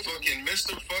 But fucking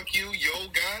Mr. Fuck You, Yo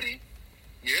Gotti,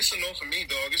 yeah, it's a no for me,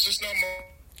 dog. It's just not my.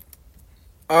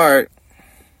 All right,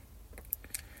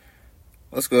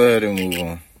 let's go ahead and move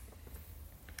on.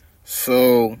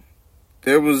 So,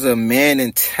 there was a man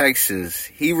in Texas.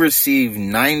 He received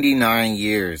 99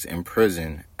 years in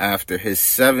prison after his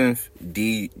 7th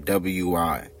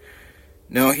DWI.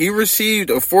 Now, he received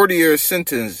a 40-year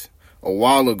sentence a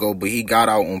while ago, but he got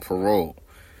out on parole.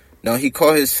 Now, he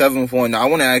caught his 7th one. Now, I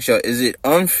want to ask y'all, is it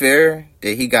unfair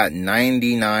that he got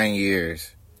 99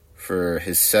 years for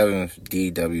his 7th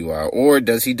DWI, or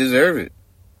does he deserve it?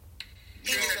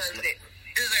 He deserved it.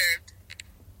 Deserved.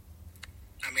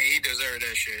 I mean, he deserved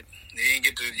that shit. You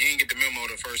didn't get the memo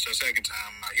the first or second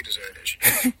time. He deserved that shit.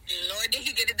 Nor did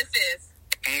he get it the 5th.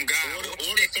 Oh God,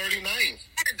 Or the 39th.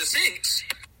 The 6th.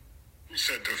 You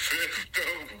said the 5th,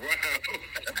 though? Wow.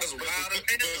 That's wild. But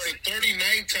the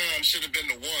 39th time should have been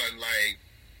the one. Like,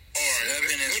 all right,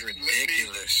 7 is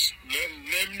ridiculous.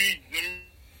 Let me.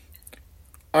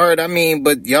 All right, I mean,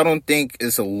 but y'all don't think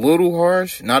it's a little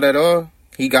harsh? Not at all?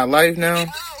 He got life now? He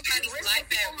put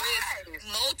life at risk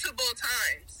multiple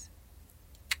times.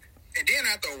 And then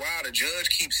after a while, the judge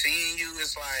keeps seeing you.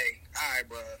 It's like, all right,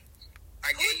 bro.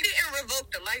 Who didn't revoke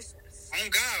the license? On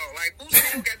God, like, who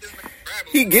still got this driver?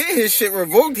 He getting his shit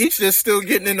revoked. He's just still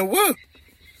getting in the whip.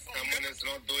 Someone that's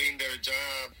not doing their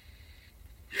job.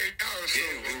 Yeah, y'all so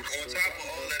on top of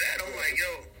all of that, I'm like,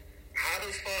 yo, how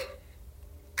the fuck?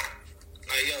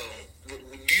 Like, yo,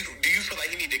 do you feel like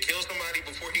he need to kill somebody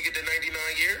before he get to 99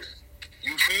 years?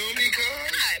 You feel me,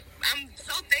 cuz? I'm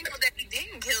so thankful that he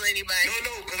didn't kill anybody.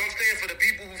 No, because I'm saying for the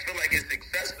people who feel like it's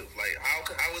excessive. Like, how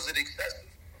is it excessive?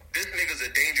 This nigga's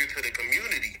a danger to the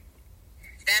community.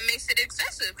 That makes it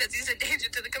excessive because he's a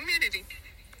danger to the community.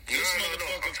 No.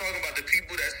 I'm talking about the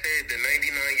people that said the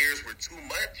 99 years were too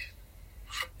much.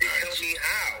 They tell me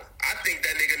how. I think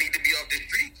that nigga need to be off the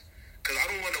streets. Because I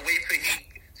don't want to wait till he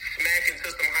smack into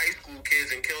some high school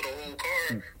kids and kill the whole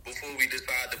car before we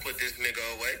decide to put this nigga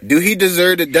away. Do he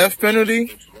deserve the death penalty?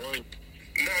 Nah,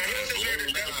 he don't deserve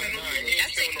the death penalty.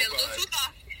 That's taking it a little too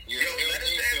far. Yo,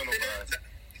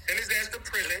 send his ass to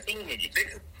prison.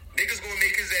 Niggas gonna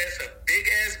make his ass a big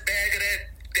ass bag of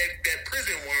that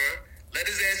prison wine. Let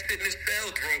his ass sit in his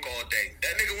cell drunk all day.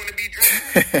 That nigga wanna be drunk.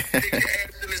 Take your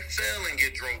ass in his cell and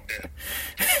get drunk then.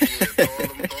 Yeah, throw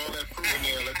all that fruit in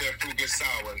there. Let that fruit get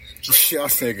sour. Y'all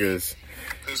niggas.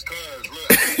 Cause look,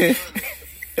 I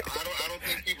don't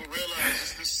think people realize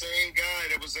it's the same guy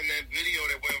that was in that video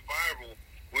that went viral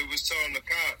where he was telling the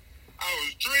cop, I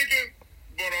was drinking,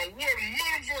 but I wasn't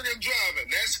motherfucking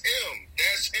driving. That's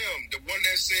him. The one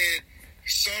that said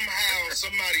somehow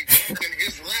somebody jumped in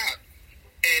his lap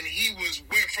and he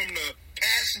went from the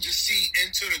passenger seat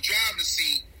into the driver's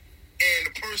seat, and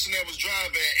the person that was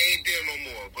driving ain't there no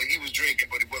more. But he was drinking,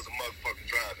 but he wasn't motherfucking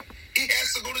driving. He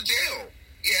has to go to jail.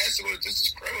 He has to go to this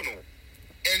is criminal.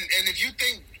 And if you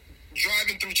think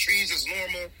driving through trees is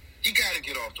normal, you gotta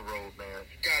get off the road, man.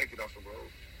 You gotta get off the road.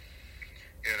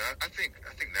 Yeah, I think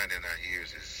 99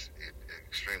 years is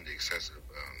extremely excessive.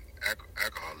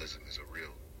 Alcoholism is a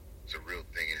real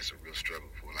thing, and it's a real struggle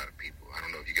for a lot of people. I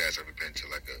don't know if you guys ever been to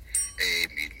like a AA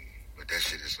meeting, but that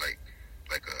shit is like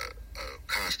a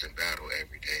constant battle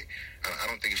every day. I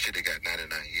don't think he should have got 99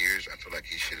 years. I feel like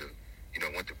he should have,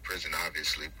 went to prison,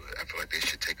 obviously, but I feel like they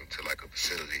should take him to like a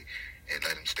facility and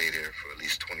let him stay there for at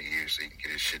least 20 years so he can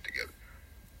get his shit together.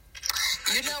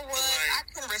 You know what? I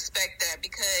can respect that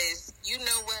because, you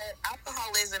know what?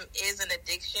 Alcoholism is an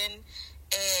addiction,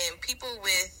 and people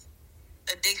with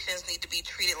addictions need to be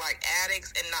treated like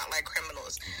addicts and not like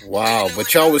criminals. Wow,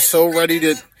 but y'all was so ready.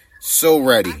 I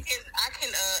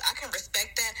can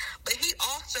respect that, but he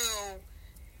also,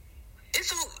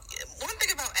 it's one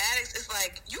thing about addicts is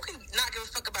like you can not give a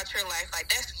fuck about your life, like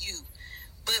that's you.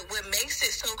 But what makes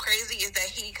it so crazy is that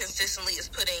he consistently is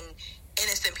putting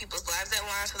innocent people's lives at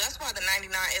line. So that's why the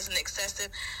 99 isn't excessive.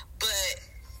 But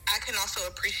I can also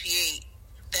appreciate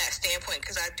that standpoint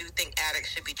because I do think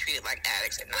addicts should be treated like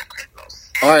addicts and not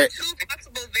criminals. All right. Two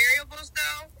possible variables,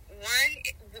 though. One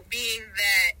being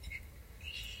that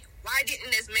why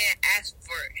didn't this man ask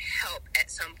for help at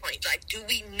some point? Like, do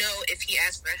we know if he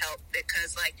asked for help?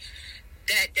 Because, like,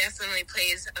 that definitely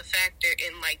plays a factor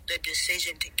in, like, the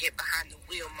decision to get behind the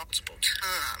wheel multiple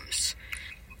times.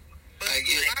 But I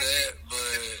get that,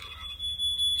 but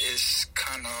it's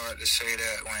kind of hard to say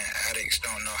that when addicts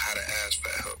don't know how to ask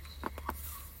for help.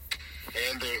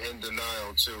 And they're in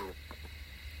denial, too.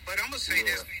 But I'm going to say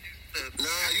this.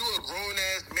 Nah, you a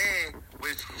grown-ass man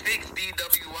with 6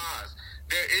 DWIs.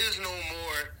 There is no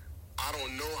more, I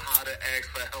don't know how to ask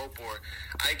for help or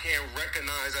I can't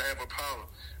recognize I have a problem.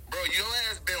 Bro, your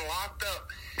ass been locked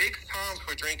up 6 times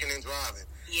for drinking and driving.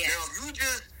 Yes. Now, if you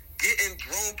just getting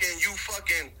drunk and you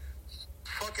fucking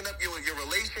up your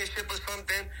relationship or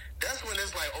something, that's when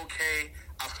it's like, okay,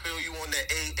 I feel you on the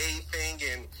AA thing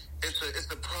and it's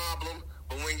a problem.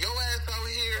 But when your ass out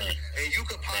here and you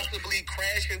could possibly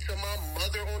crash into my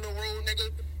mother on the road,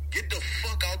 nigga, get the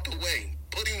fuck out the way.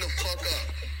 Put him the fuck up.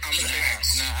 I feel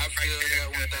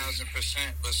that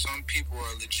 1,000%, but some people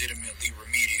are legitimately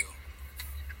remedial.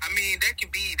 I mean, that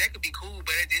could be cool,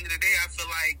 but at the end of the day, I feel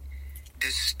like the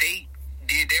state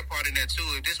did their part in that too.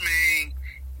 If this man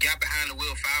got behind the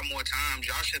wheel 5 more times,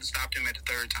 y'all should have stopped him at the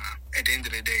 3rd time. At the end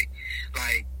of the day,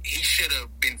 like he should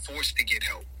have been forced to get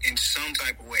help in some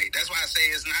type of way. That's why I say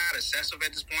it's not excessive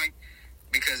at this point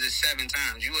because it's 7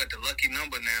 times. You at the lucky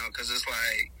number now because it's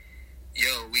like,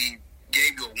 yo, we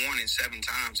gave you a warning 7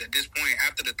 times. At this point,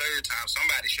 after the 3rd time,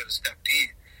 somebody should have stepped in.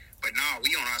 But no,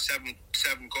 we on our 7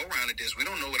 go round at this. We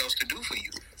don't know what else to do for you.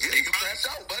 Yeah, you crapped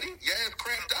out, buddy. Your ass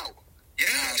crapped out.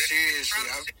 Yeah, seriously.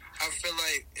 I feel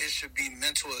like it should be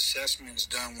mental assessments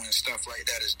done when stuff like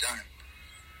that is done.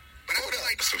 But I feel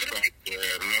like That's a fact. Yeah,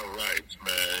 no rights,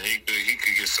 man. He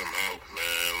could get some help,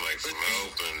 man. Like some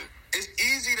help and. It's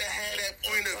easy to have that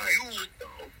point of view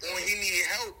when he needed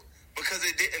help because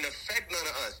it didn't affect none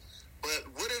of us. But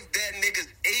what if that nigga's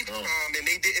 8th time and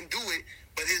they didn't do it,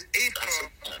 but his 8th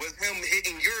time was him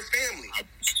hitting your family? I'm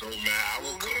so mad. I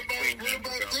will What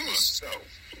about this?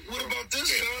 What about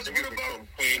this, Josh? What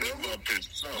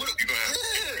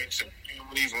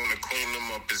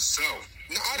yourself.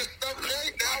 Now I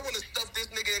want to stuff this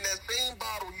nigga in that same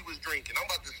bottle he was drinking. I'm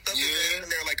about to stuff his ass in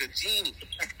there like a genie.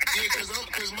 Yeah,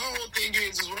 because my whole thing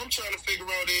is what I'm trying to figure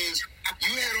out is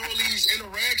you had all these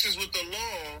interactions with the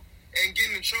law and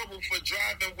getting in trouble for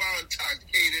driving while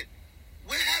intoxicated.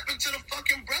 What happened to the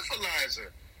fucking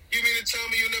breathalyzer? You mean to tell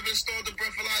me you never installed the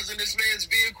breathalyzer in this man's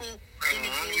vehicle? I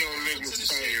know niggas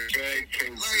saying bad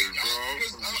cases, bro.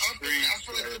 I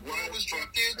feel like the ball was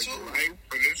dropped there too. Like,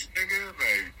 for this nigga,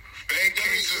 like, bad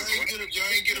cases. Y'all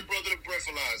ain't get a brother the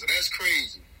breathalyzer. That's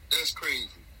crazy.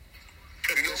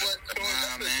 You know what?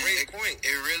 Nah, man. Great point.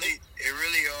 It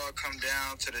really all come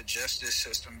down to the justice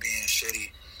system being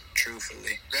shitty.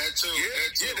 Truthfully, that too.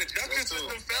 The justice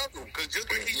system failed him because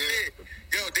just like he said,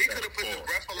 they could have put the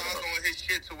breathalyzer on his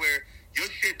shit to where your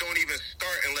shit don't even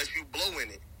start unless you blow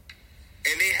in it,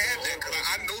 and they have that. Cause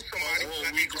I know somebody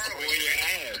who we just on your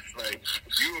ass, like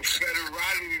you a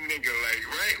federati nigga, like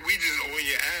right? We just on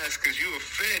your ass because you a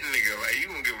fed nigga, like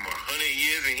you gonna give him 100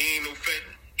 years and he ain't no fed.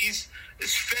 It's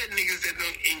fed niggas that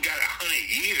ain't got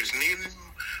 100 years, nigga.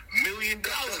 $1 million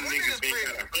niggas ain't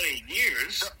got 100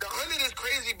 years. The 100 is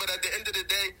crazy, but at the end of the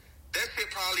day, that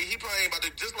shit he probably ain't about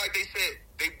to, just like they said,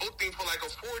 they booked him for like a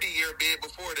 40-year bid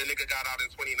before the nigga got out in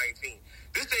 2019.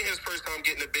 This ain't his first time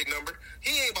getting a big number.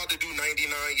 He ain't about to do 99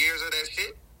 years of that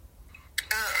shit.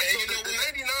 So the 99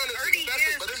 is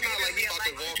expensive, but it's not like he about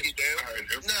to walk it down.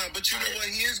 Nah, but you know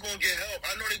what? He is going to get help.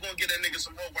 I know they going to get that nigga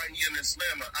some help while he in the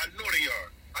slammer. I know they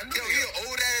are. He an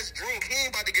old ass drunk. He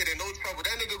ain't about to get in no trouble.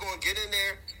 That nigga gonna get in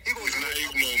there. He gonna do a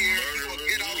couple years. He gonna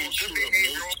get out on good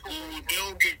behavior. They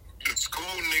don't get the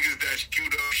school niggas that shoot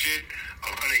up shit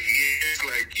 100 years.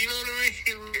 Like, you know what I mean?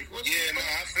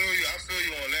 I feel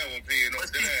you on that one, P. No,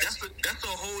 that's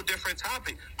a whole different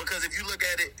topic. Because if you look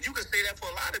at it, you can say that for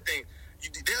a lot of things.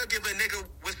 They'll give a nigga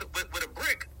with a brick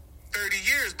 30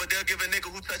 years, but they'll give a nigga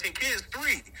who touching kids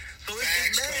 3. So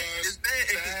it's mad.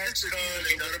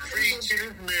 They gotta preach this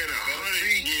man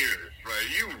 100 years. Like,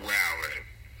 you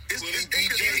wildin'. Willie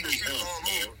DJ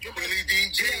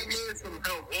some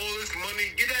help. All this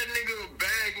money, get that nigga a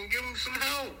bag and give him some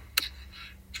help.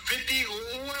 50 or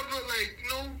whoever, like,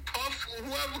 Puff or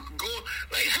whoever could go,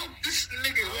 like, help this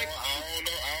nigga. I don't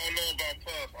know about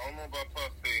Puff. I don't know about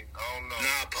Puff, P. I don't know.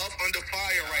 Nah, Puff under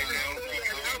fire right now.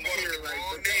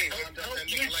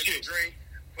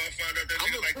 Puff found out that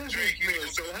nigga like to drink.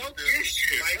 So help this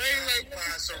shit. Like,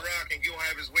 find Ciroc and you don't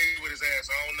have his way with his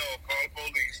ass. I don't know. Call the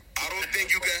police. I don't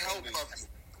think you can help Puff.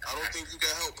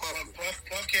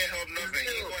 Puff can't help nothing.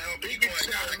 He gonna help. He gonna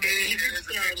help his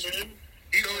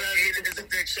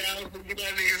addiction.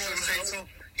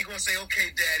 He gonna say,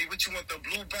 okay, Daddy, what you want, the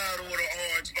blue bottle or the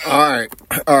orange bottle? All right,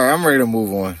 I'm ready to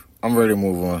move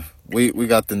on. We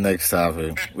got the next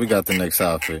topic.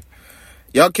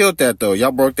 Y'all killed that though.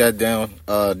 Y'all broke that down.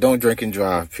 Don't drink and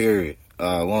drive, period.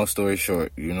 Long story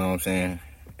short, you know what I'm saying?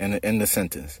 In the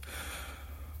sentence.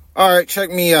 All right,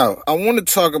 check me out. I want to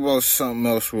talk about something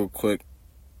else real quick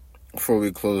before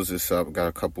we close this up. Got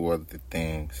a couple other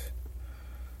things.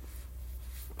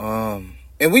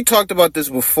 And we talked about this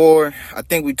before. I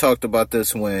think we talked about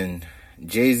this when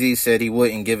Jay-Z said he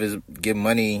wouldn't give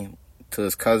money to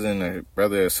his cousin or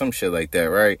brother or some shit like that,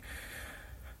 right?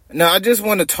 Now, I just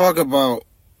want to talk about,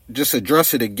 just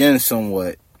address it again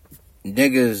somewhat.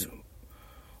 Niggas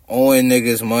owing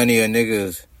niggas money or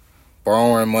niggas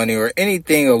borrowing money or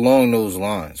anything along those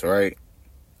lines, right?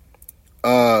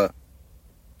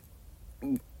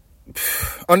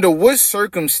 Under what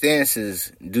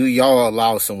circumstances do y'all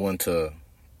allow someone to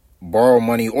borrow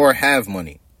money or have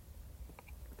money?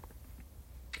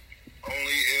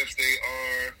 Only if they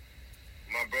are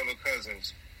my brother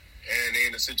cousins and they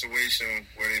in a situation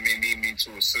where they may need me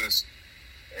to assist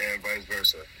and vice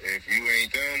versa. If you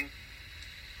ain't them,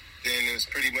 then it's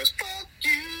pretty much fuck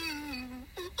you.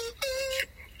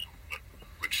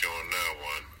 With you on that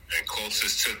one. And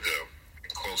closest to them.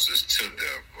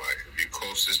 Like, if you're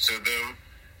closest to them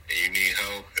and you need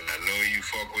help and I know you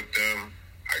fuck with them,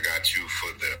 I got you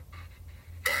for them.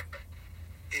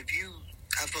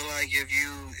 I feel like if you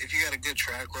got a good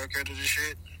track record of the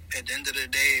shit, at the end of the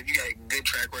day, if you got a good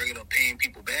track record of paying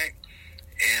people back,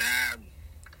 and I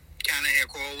kind of had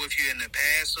quarrel with you in the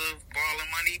past of borrowing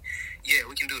money, yeah,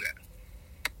 we can do that.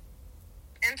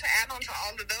 And to add on to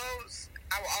all of those,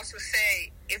 I will also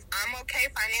say, if I'm okay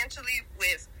financially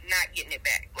with not getting it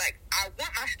back, like, I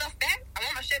want my stuff back, I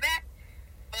want my shit back,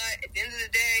 but at the end of the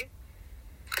day,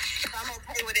 if I'm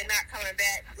okay with it not coming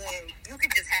back, then you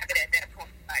can just have it at that point.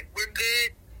 Like, we're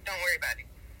good, don't worry about it.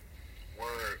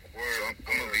 Word.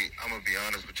 I'm gonna be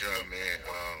honest with y'all, man.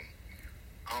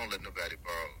 I don't let nobody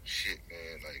borrow shit,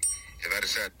 man. Like, if I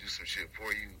decide to do some shit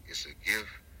for you, it's a gift.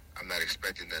 I I'm not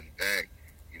expecting nothing back.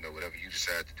 You know, whatever you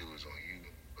decide to do is on you.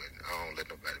 But I don't let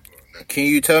nobody go on nothing. Can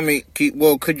you tell me?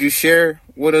 Could you share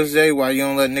with us, Zay, why you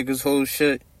don't let niggas hold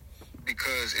shit?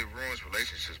 Because it ruins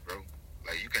relationships, bro.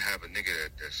 Like, you can have a nigga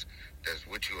that's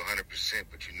with you 100%,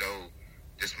 but you know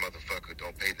this motherfucker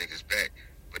don't pay niggas back,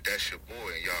 but that's your boy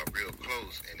and y'all real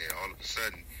close, and then all of a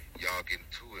sudden y'all get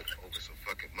into it over some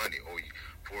fucking money. Or,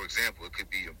 for example, it could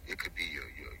be your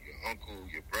uncle,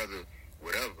 your brother,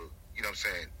 whatever. You know what I'm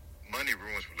saying? Money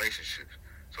ruins relationships.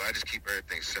 So I just keep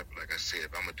everything separate. Like I said,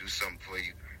 if I'm gonna do something for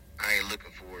you, I ain't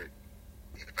looking for it.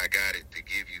 If I got it to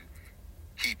give you,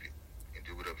 keep it and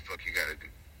do whatever the fuck you gotta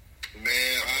do.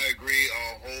 Man, I agree a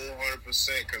whole 100%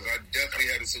 because I definitely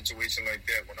had a situation like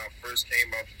that when I first came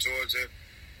out to Georgia,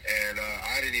 and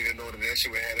I didn't even know that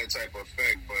shit would have that type of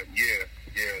effect. But yeah,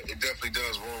 it definitely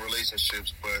does ruin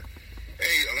relationships. But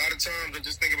hey, a lot of times I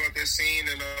just think about that scene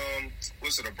in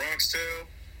A Bronx Tale,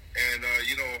 and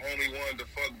homie wanted to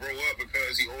grow up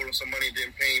because he owed him some money and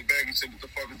didn't pay him back. He said, "What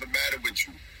the fuck is the matter with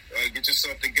you? Get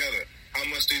yourself together." How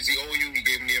much does he owe you? He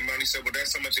gave him the amount. He said, well,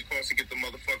 that's how much it costs to get the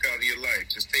motherfucker out of your life.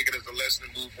 Just take it as a lesson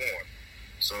and move on.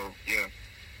 So, yeah.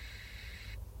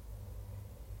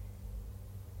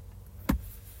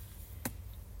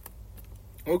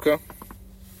 Okay.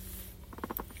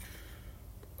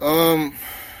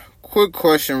 Quick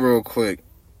question real quick.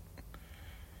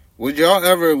 Would y'all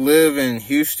ever live in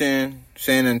Houston,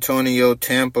 San Antonio,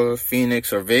 Tampa,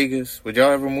 Phoenix, or Vegas? Would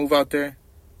y'all ever move out there?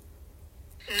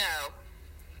 No.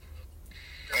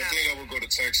 I think I would go to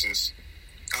Texas.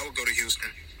 I would go to Houston.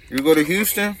 You go to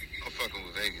Houston? I'm fucking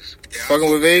with Vegas. Yeah, Fucking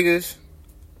with Vegas?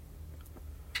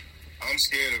 I'm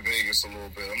scared of Vegas a little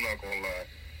bit. I'm not going to lie.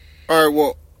 All right,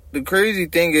 well, the crazy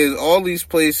thing is all these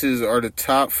places are the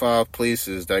top 5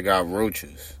 places that got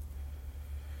roaches.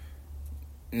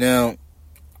 Now,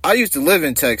 I used to live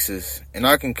in Texas, and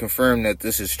I can confirm that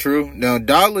this is true. Now,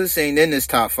 Dallas ain't in this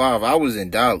top 5. I was in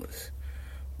Dallas.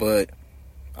 But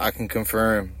I can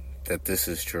confirm that this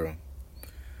is true.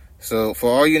 So for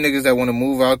all you niggas that want to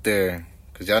move out there,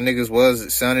 because y'all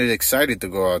niggas sounded excited to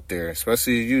go out there,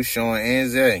 especially you, Sean and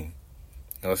Zay.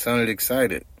 Y'all sounded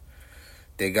excited.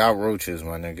 They got roaches,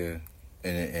 my nigga,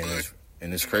 and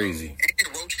it's crazy. Ain't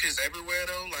roaches everywhere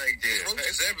though? Like there's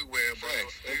roaches everywhere, bro.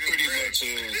 It pretty much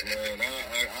is, man.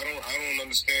 I don't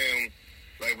understand.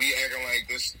 Like, we acting like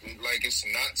this, like it's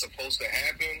not supposed to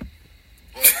happen,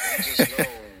 but we just know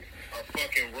a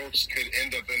fucking roach could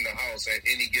end up in the house at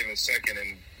any given second,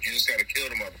 and you just gotta kill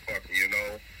the motherfucker, you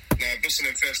know? Now, if it's an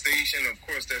infestation, of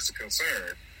course, that's a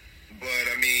concern. But,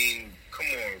 I mean, come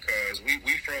on, cuz we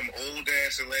from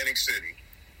old-ass Atlantic City.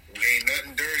 Ain't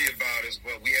nothing dirty about us,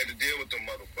 but we had to deal with them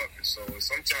motherfuckers. So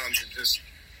sometimes it's just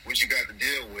what you got to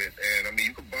deal with. And, I mean,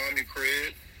 you could bomb your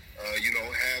crib,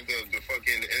 have the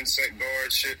fucking insect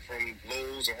guard shit from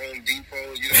Lowe's or Home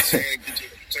Depot, you know what I'm saying? Get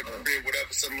your check the crib,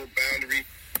 whatever, set a little boundary.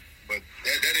 But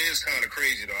that is kind of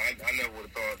crazy, though. I never would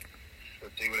have thought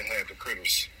that they would have had the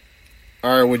critters.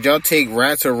 All right, would y'all take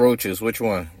rats or roaches? Which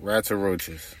one? Rats or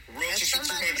roaches? Roaches for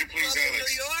 200, please,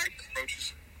 Alex. New York,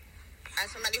 Roaches.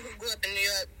 as somebody who grew up in New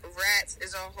York, rats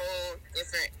is a whole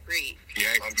different breed. Yeah,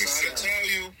 I'm trying to tell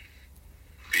you.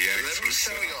 Yeah, Let me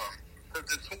tell y'all.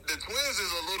 The twins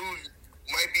is a little,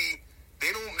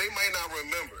 they might not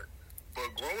remember.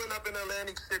 But growing up in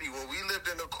Atlantic City, when we lived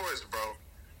in the courts, bro,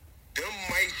 them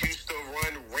mice used to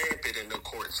run rampant in the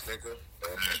courts, nigga.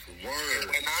 Word.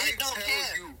 And I tell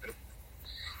you,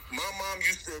 my mom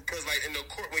used to, because like in the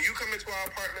court, when you come into our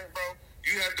apartment, bro,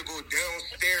 you have to go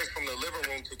downstairs from the living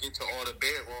room to get to all the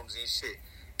bedrooms and shit.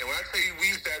 And when I tell you, we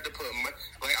used to have to put,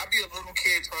 I'd be a little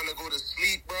kid trying to go to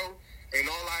sleep, bro, and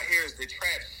all I hear is the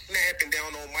trap snapping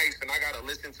down on mice, and I gotta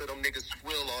listen to them niggas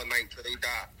squeal all night till they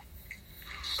die.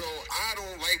 So I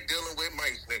don't like dealing with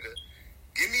mice, nigga.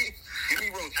 Give me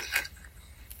roaches.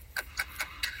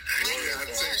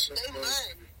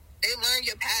 They learn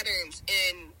your patterns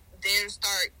and then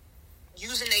start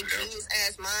using their genius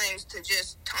ass minds to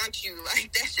just taunt you.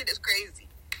 Like, that shit is crazy.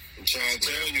 I'm trying to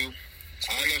tell you,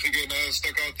 I'll never forget when I was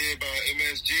stuck out there by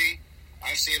MSG.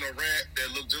 I seen a rat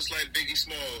that looked just like Biggie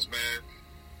Smalls, man.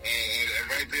 And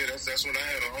right there, that's when I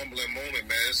had a humbling moment,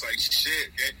 man. It's like,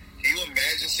 shit, can you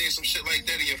imagine seeing some shit like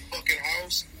that in your fucking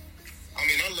house? I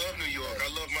mean, I love New York. I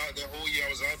love the whole year I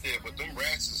was out there, but them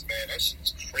rats is, man, that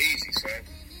shit's crazy, son.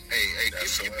 Hey,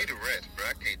 give me the rats,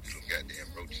 bro. I can't do them goddamn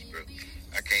roaches, bro.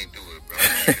 I can't do it, bro.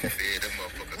 I'm in the bed, them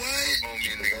motherfuckers on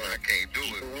me, nigga. I can't do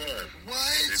it.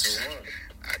 What?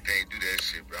 I can't do that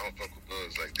shit, bro. I don't fuck with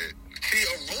bugs like that. See,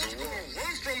 a roach gonna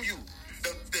run from you.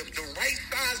 The right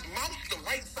size mouse, the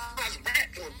right size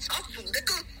rat gonna touch you,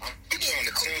 nigga. I'm trying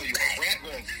to tell you, a rat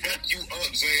gonna fuck you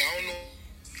up, Zay. I don't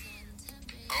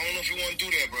know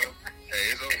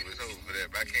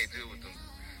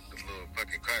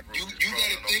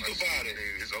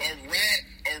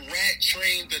rat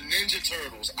trained the Ninja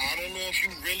Turtles. I don't know if you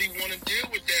really want to deal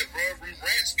with that, bro.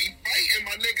 Rats be fighting,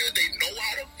 my nigga. They know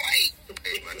how to fight.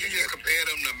 You just compare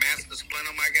them to Master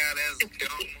Splinter, my guy. That's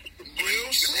dumb.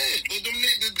 Real shit. The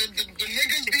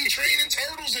niggas be training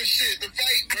turtles and shit to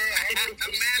fight, bro. I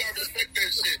respect that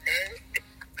shit, man.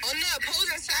 On the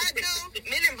opposing side, though,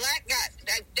 Men in Black got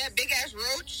that big ass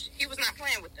roach. He was not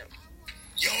playing with them.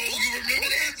 Yo, you remember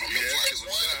that from the first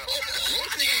one?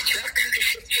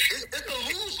 It's a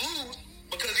lose-lose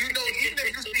because you know, even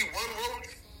if you see one roach,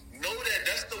 know that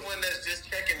that's the one that's just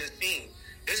checking the scene.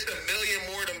 It's a million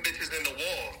more of them bitches in the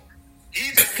wall.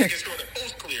 He's just making sure the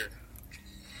coast clear.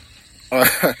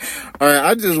 All right,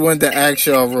 I just wanted to ask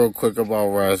y'all real quick about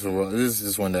Russell. This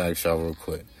just wanted to ask y'all real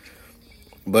quick.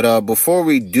 But before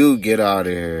we do get out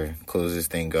of here, close this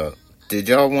thing up, did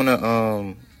y'all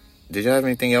have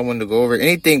anything y'all wanted to go over?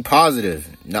 Anything positive?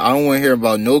 Now, I don't want to hear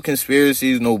about no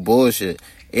conspiracies, no bullshit.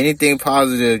 Anything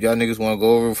positive y'all niggas want to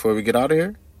go over before we get out of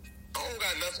here? I don't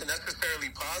got nothing necessarily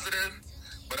positive,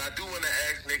 but I do want to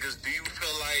ask niggas, do you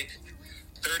feel like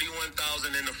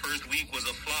 31,000 in the first week was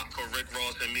a flop for Rick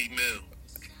Ross and Meek Mill?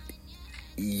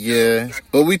 Yeah,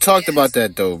 but we talked about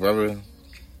that though, brother.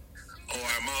 Oh, all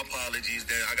right, my apologies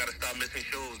then. I gotta stop missing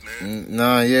shows, man.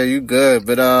 Nah, yeah, you good,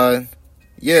 but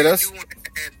yeah,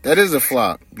 that is a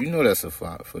flop. You know that's a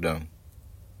flop for them.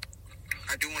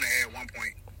 I do want to add one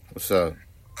point. What's up?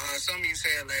 Something you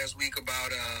said last week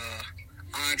about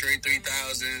Andre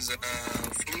 3000's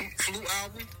Flute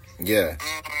album. Yeah.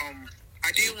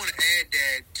 I did want to add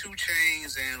that 2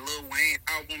 Chainz and Lil Wayne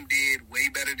album did way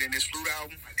better than this Flute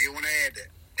album. I did want to add that.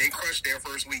 They crushed their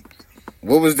first week.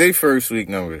 What was their first week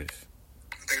numbers?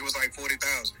 I think it was like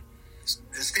 40,000.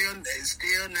 It's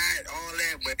still not all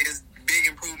that, but it's big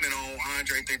improvement on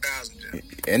Andre 3000.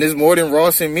 And it's more than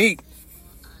Ross and Meek.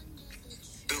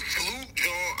 The Flute,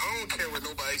 John, I don't care what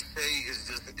nobody say. It's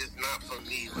not for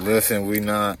me. Like. Listen, we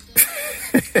not.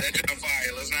 That's on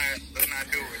fire. Let's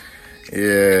not do it.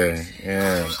 Yeah.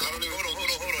 Hold on.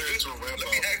 Let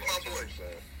me ask my boy.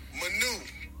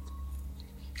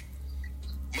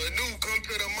 Manu, come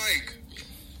to the mic.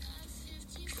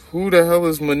 Who the hell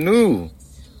is Manu?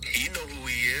 You know who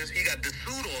he is. He got the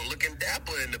suit on, looking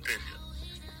dapper in the picture.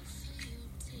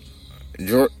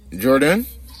 Jordan?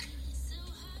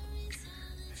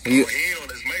 He ain't on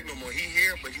his mic no more. He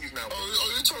here, but he's not.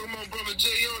 Oh, you talking about brother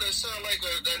J.O. that sound like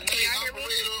a night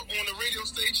operator on the radio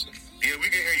station? Yeah, we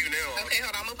can hear you now. Okay,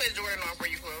 hold on. I'm gonna put Jordan on for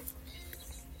you, Flo.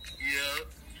 Yeah.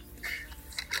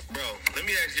 Bro, let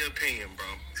me ask your opinion, bro.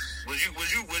 Was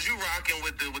you rocking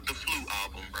with the Flute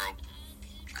album, bro?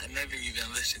 I never even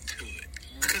listened to it.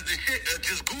 Because the shit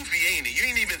just goofy, ain't it? You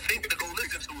ain't even think to go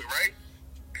listen to it, right?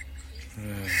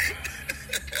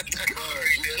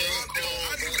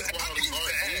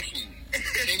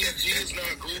 Kenny G is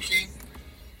not goofy,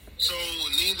 so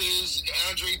neither is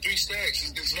Andre 3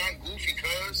 Stacks. It's not goofy,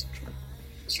 cuz.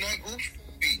 It's not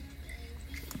goofy.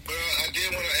 But I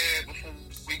did want to add before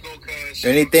we go, cuz.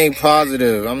 Anything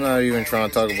positive? I'm not even trying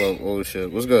to talk about old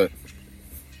shit. What's good?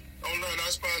 Oh, no,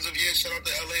 not positive. Yeah, shout out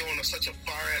to LA on such a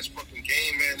fire-ass fucking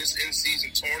game, man. This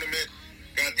in-season tournament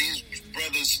got these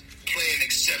brothers playing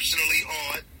exceptionally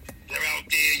hard. They're out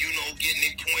there, getting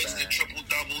their points, the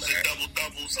triple-doubles and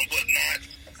double-doubles and whatnot.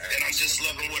 And I'm just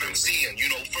loving what I'm seeing.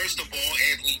 First of all,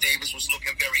 Anthony Davis was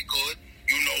looking very good.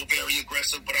 Very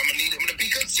aggressive, but I'm going to need him to be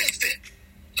consistent.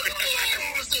 Some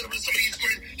of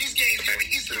these games,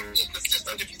 he's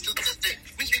consistent. If he's consistent,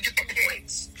 we can get the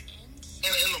points.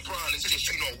 And LeBron is just,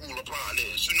 who LeBron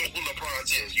is. You know who LeBron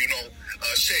is.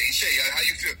 Shay, how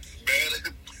you feel?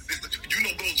 Man,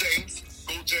 Go James.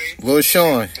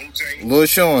 Lil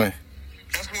Sean.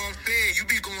 That's what I'm saying. You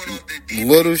be going off the deep.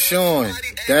 Little Sean.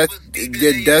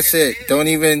 That's it. Don't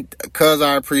even, cuz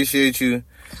I appreciate you.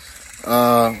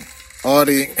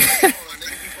 Audie,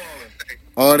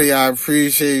 I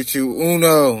appreciate you.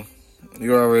 Uno,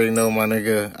 you already know my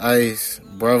nigga. Ice,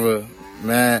 brother,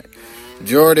 Matt,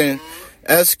 Jordan,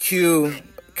 SQ,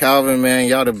 Calvin, man,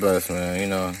 y'all the best,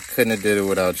 man. Couldn't have did it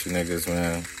without you niggas,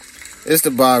 man. It's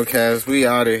the Bobcast. We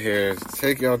out of here.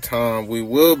 Take your time. We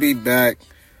will be back.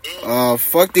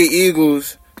 Fuck the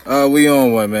Eagles. We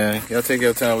on one, man. Y'all take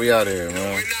your time. We out of here,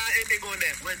 man.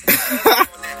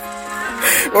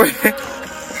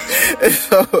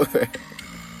 It's over.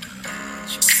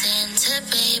 Santa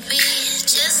baby,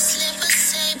 just slip a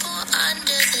table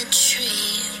under the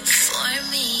tree for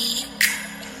me.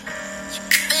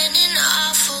 Been an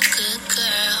awful good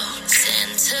girl,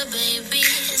 Santa baby.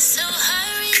 So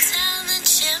hurry down the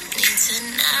chimney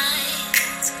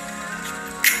tonight.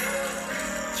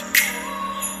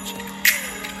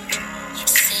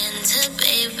 Santa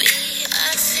baby,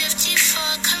 a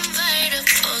 54 come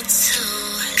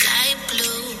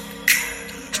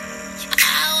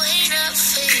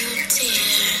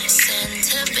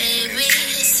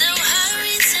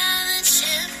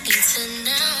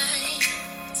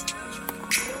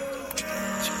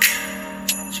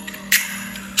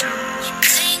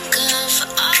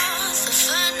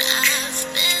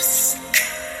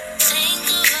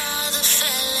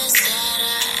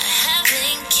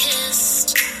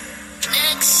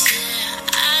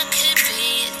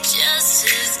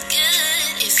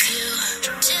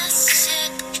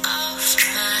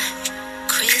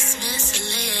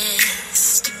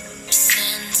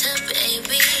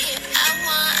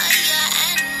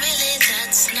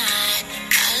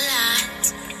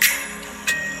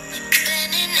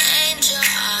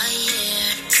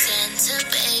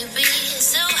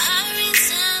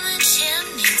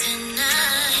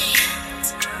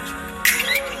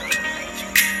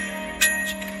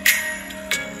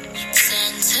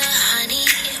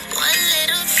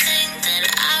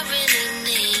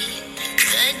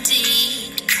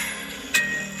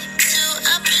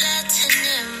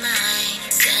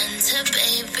Santa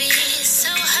baby, so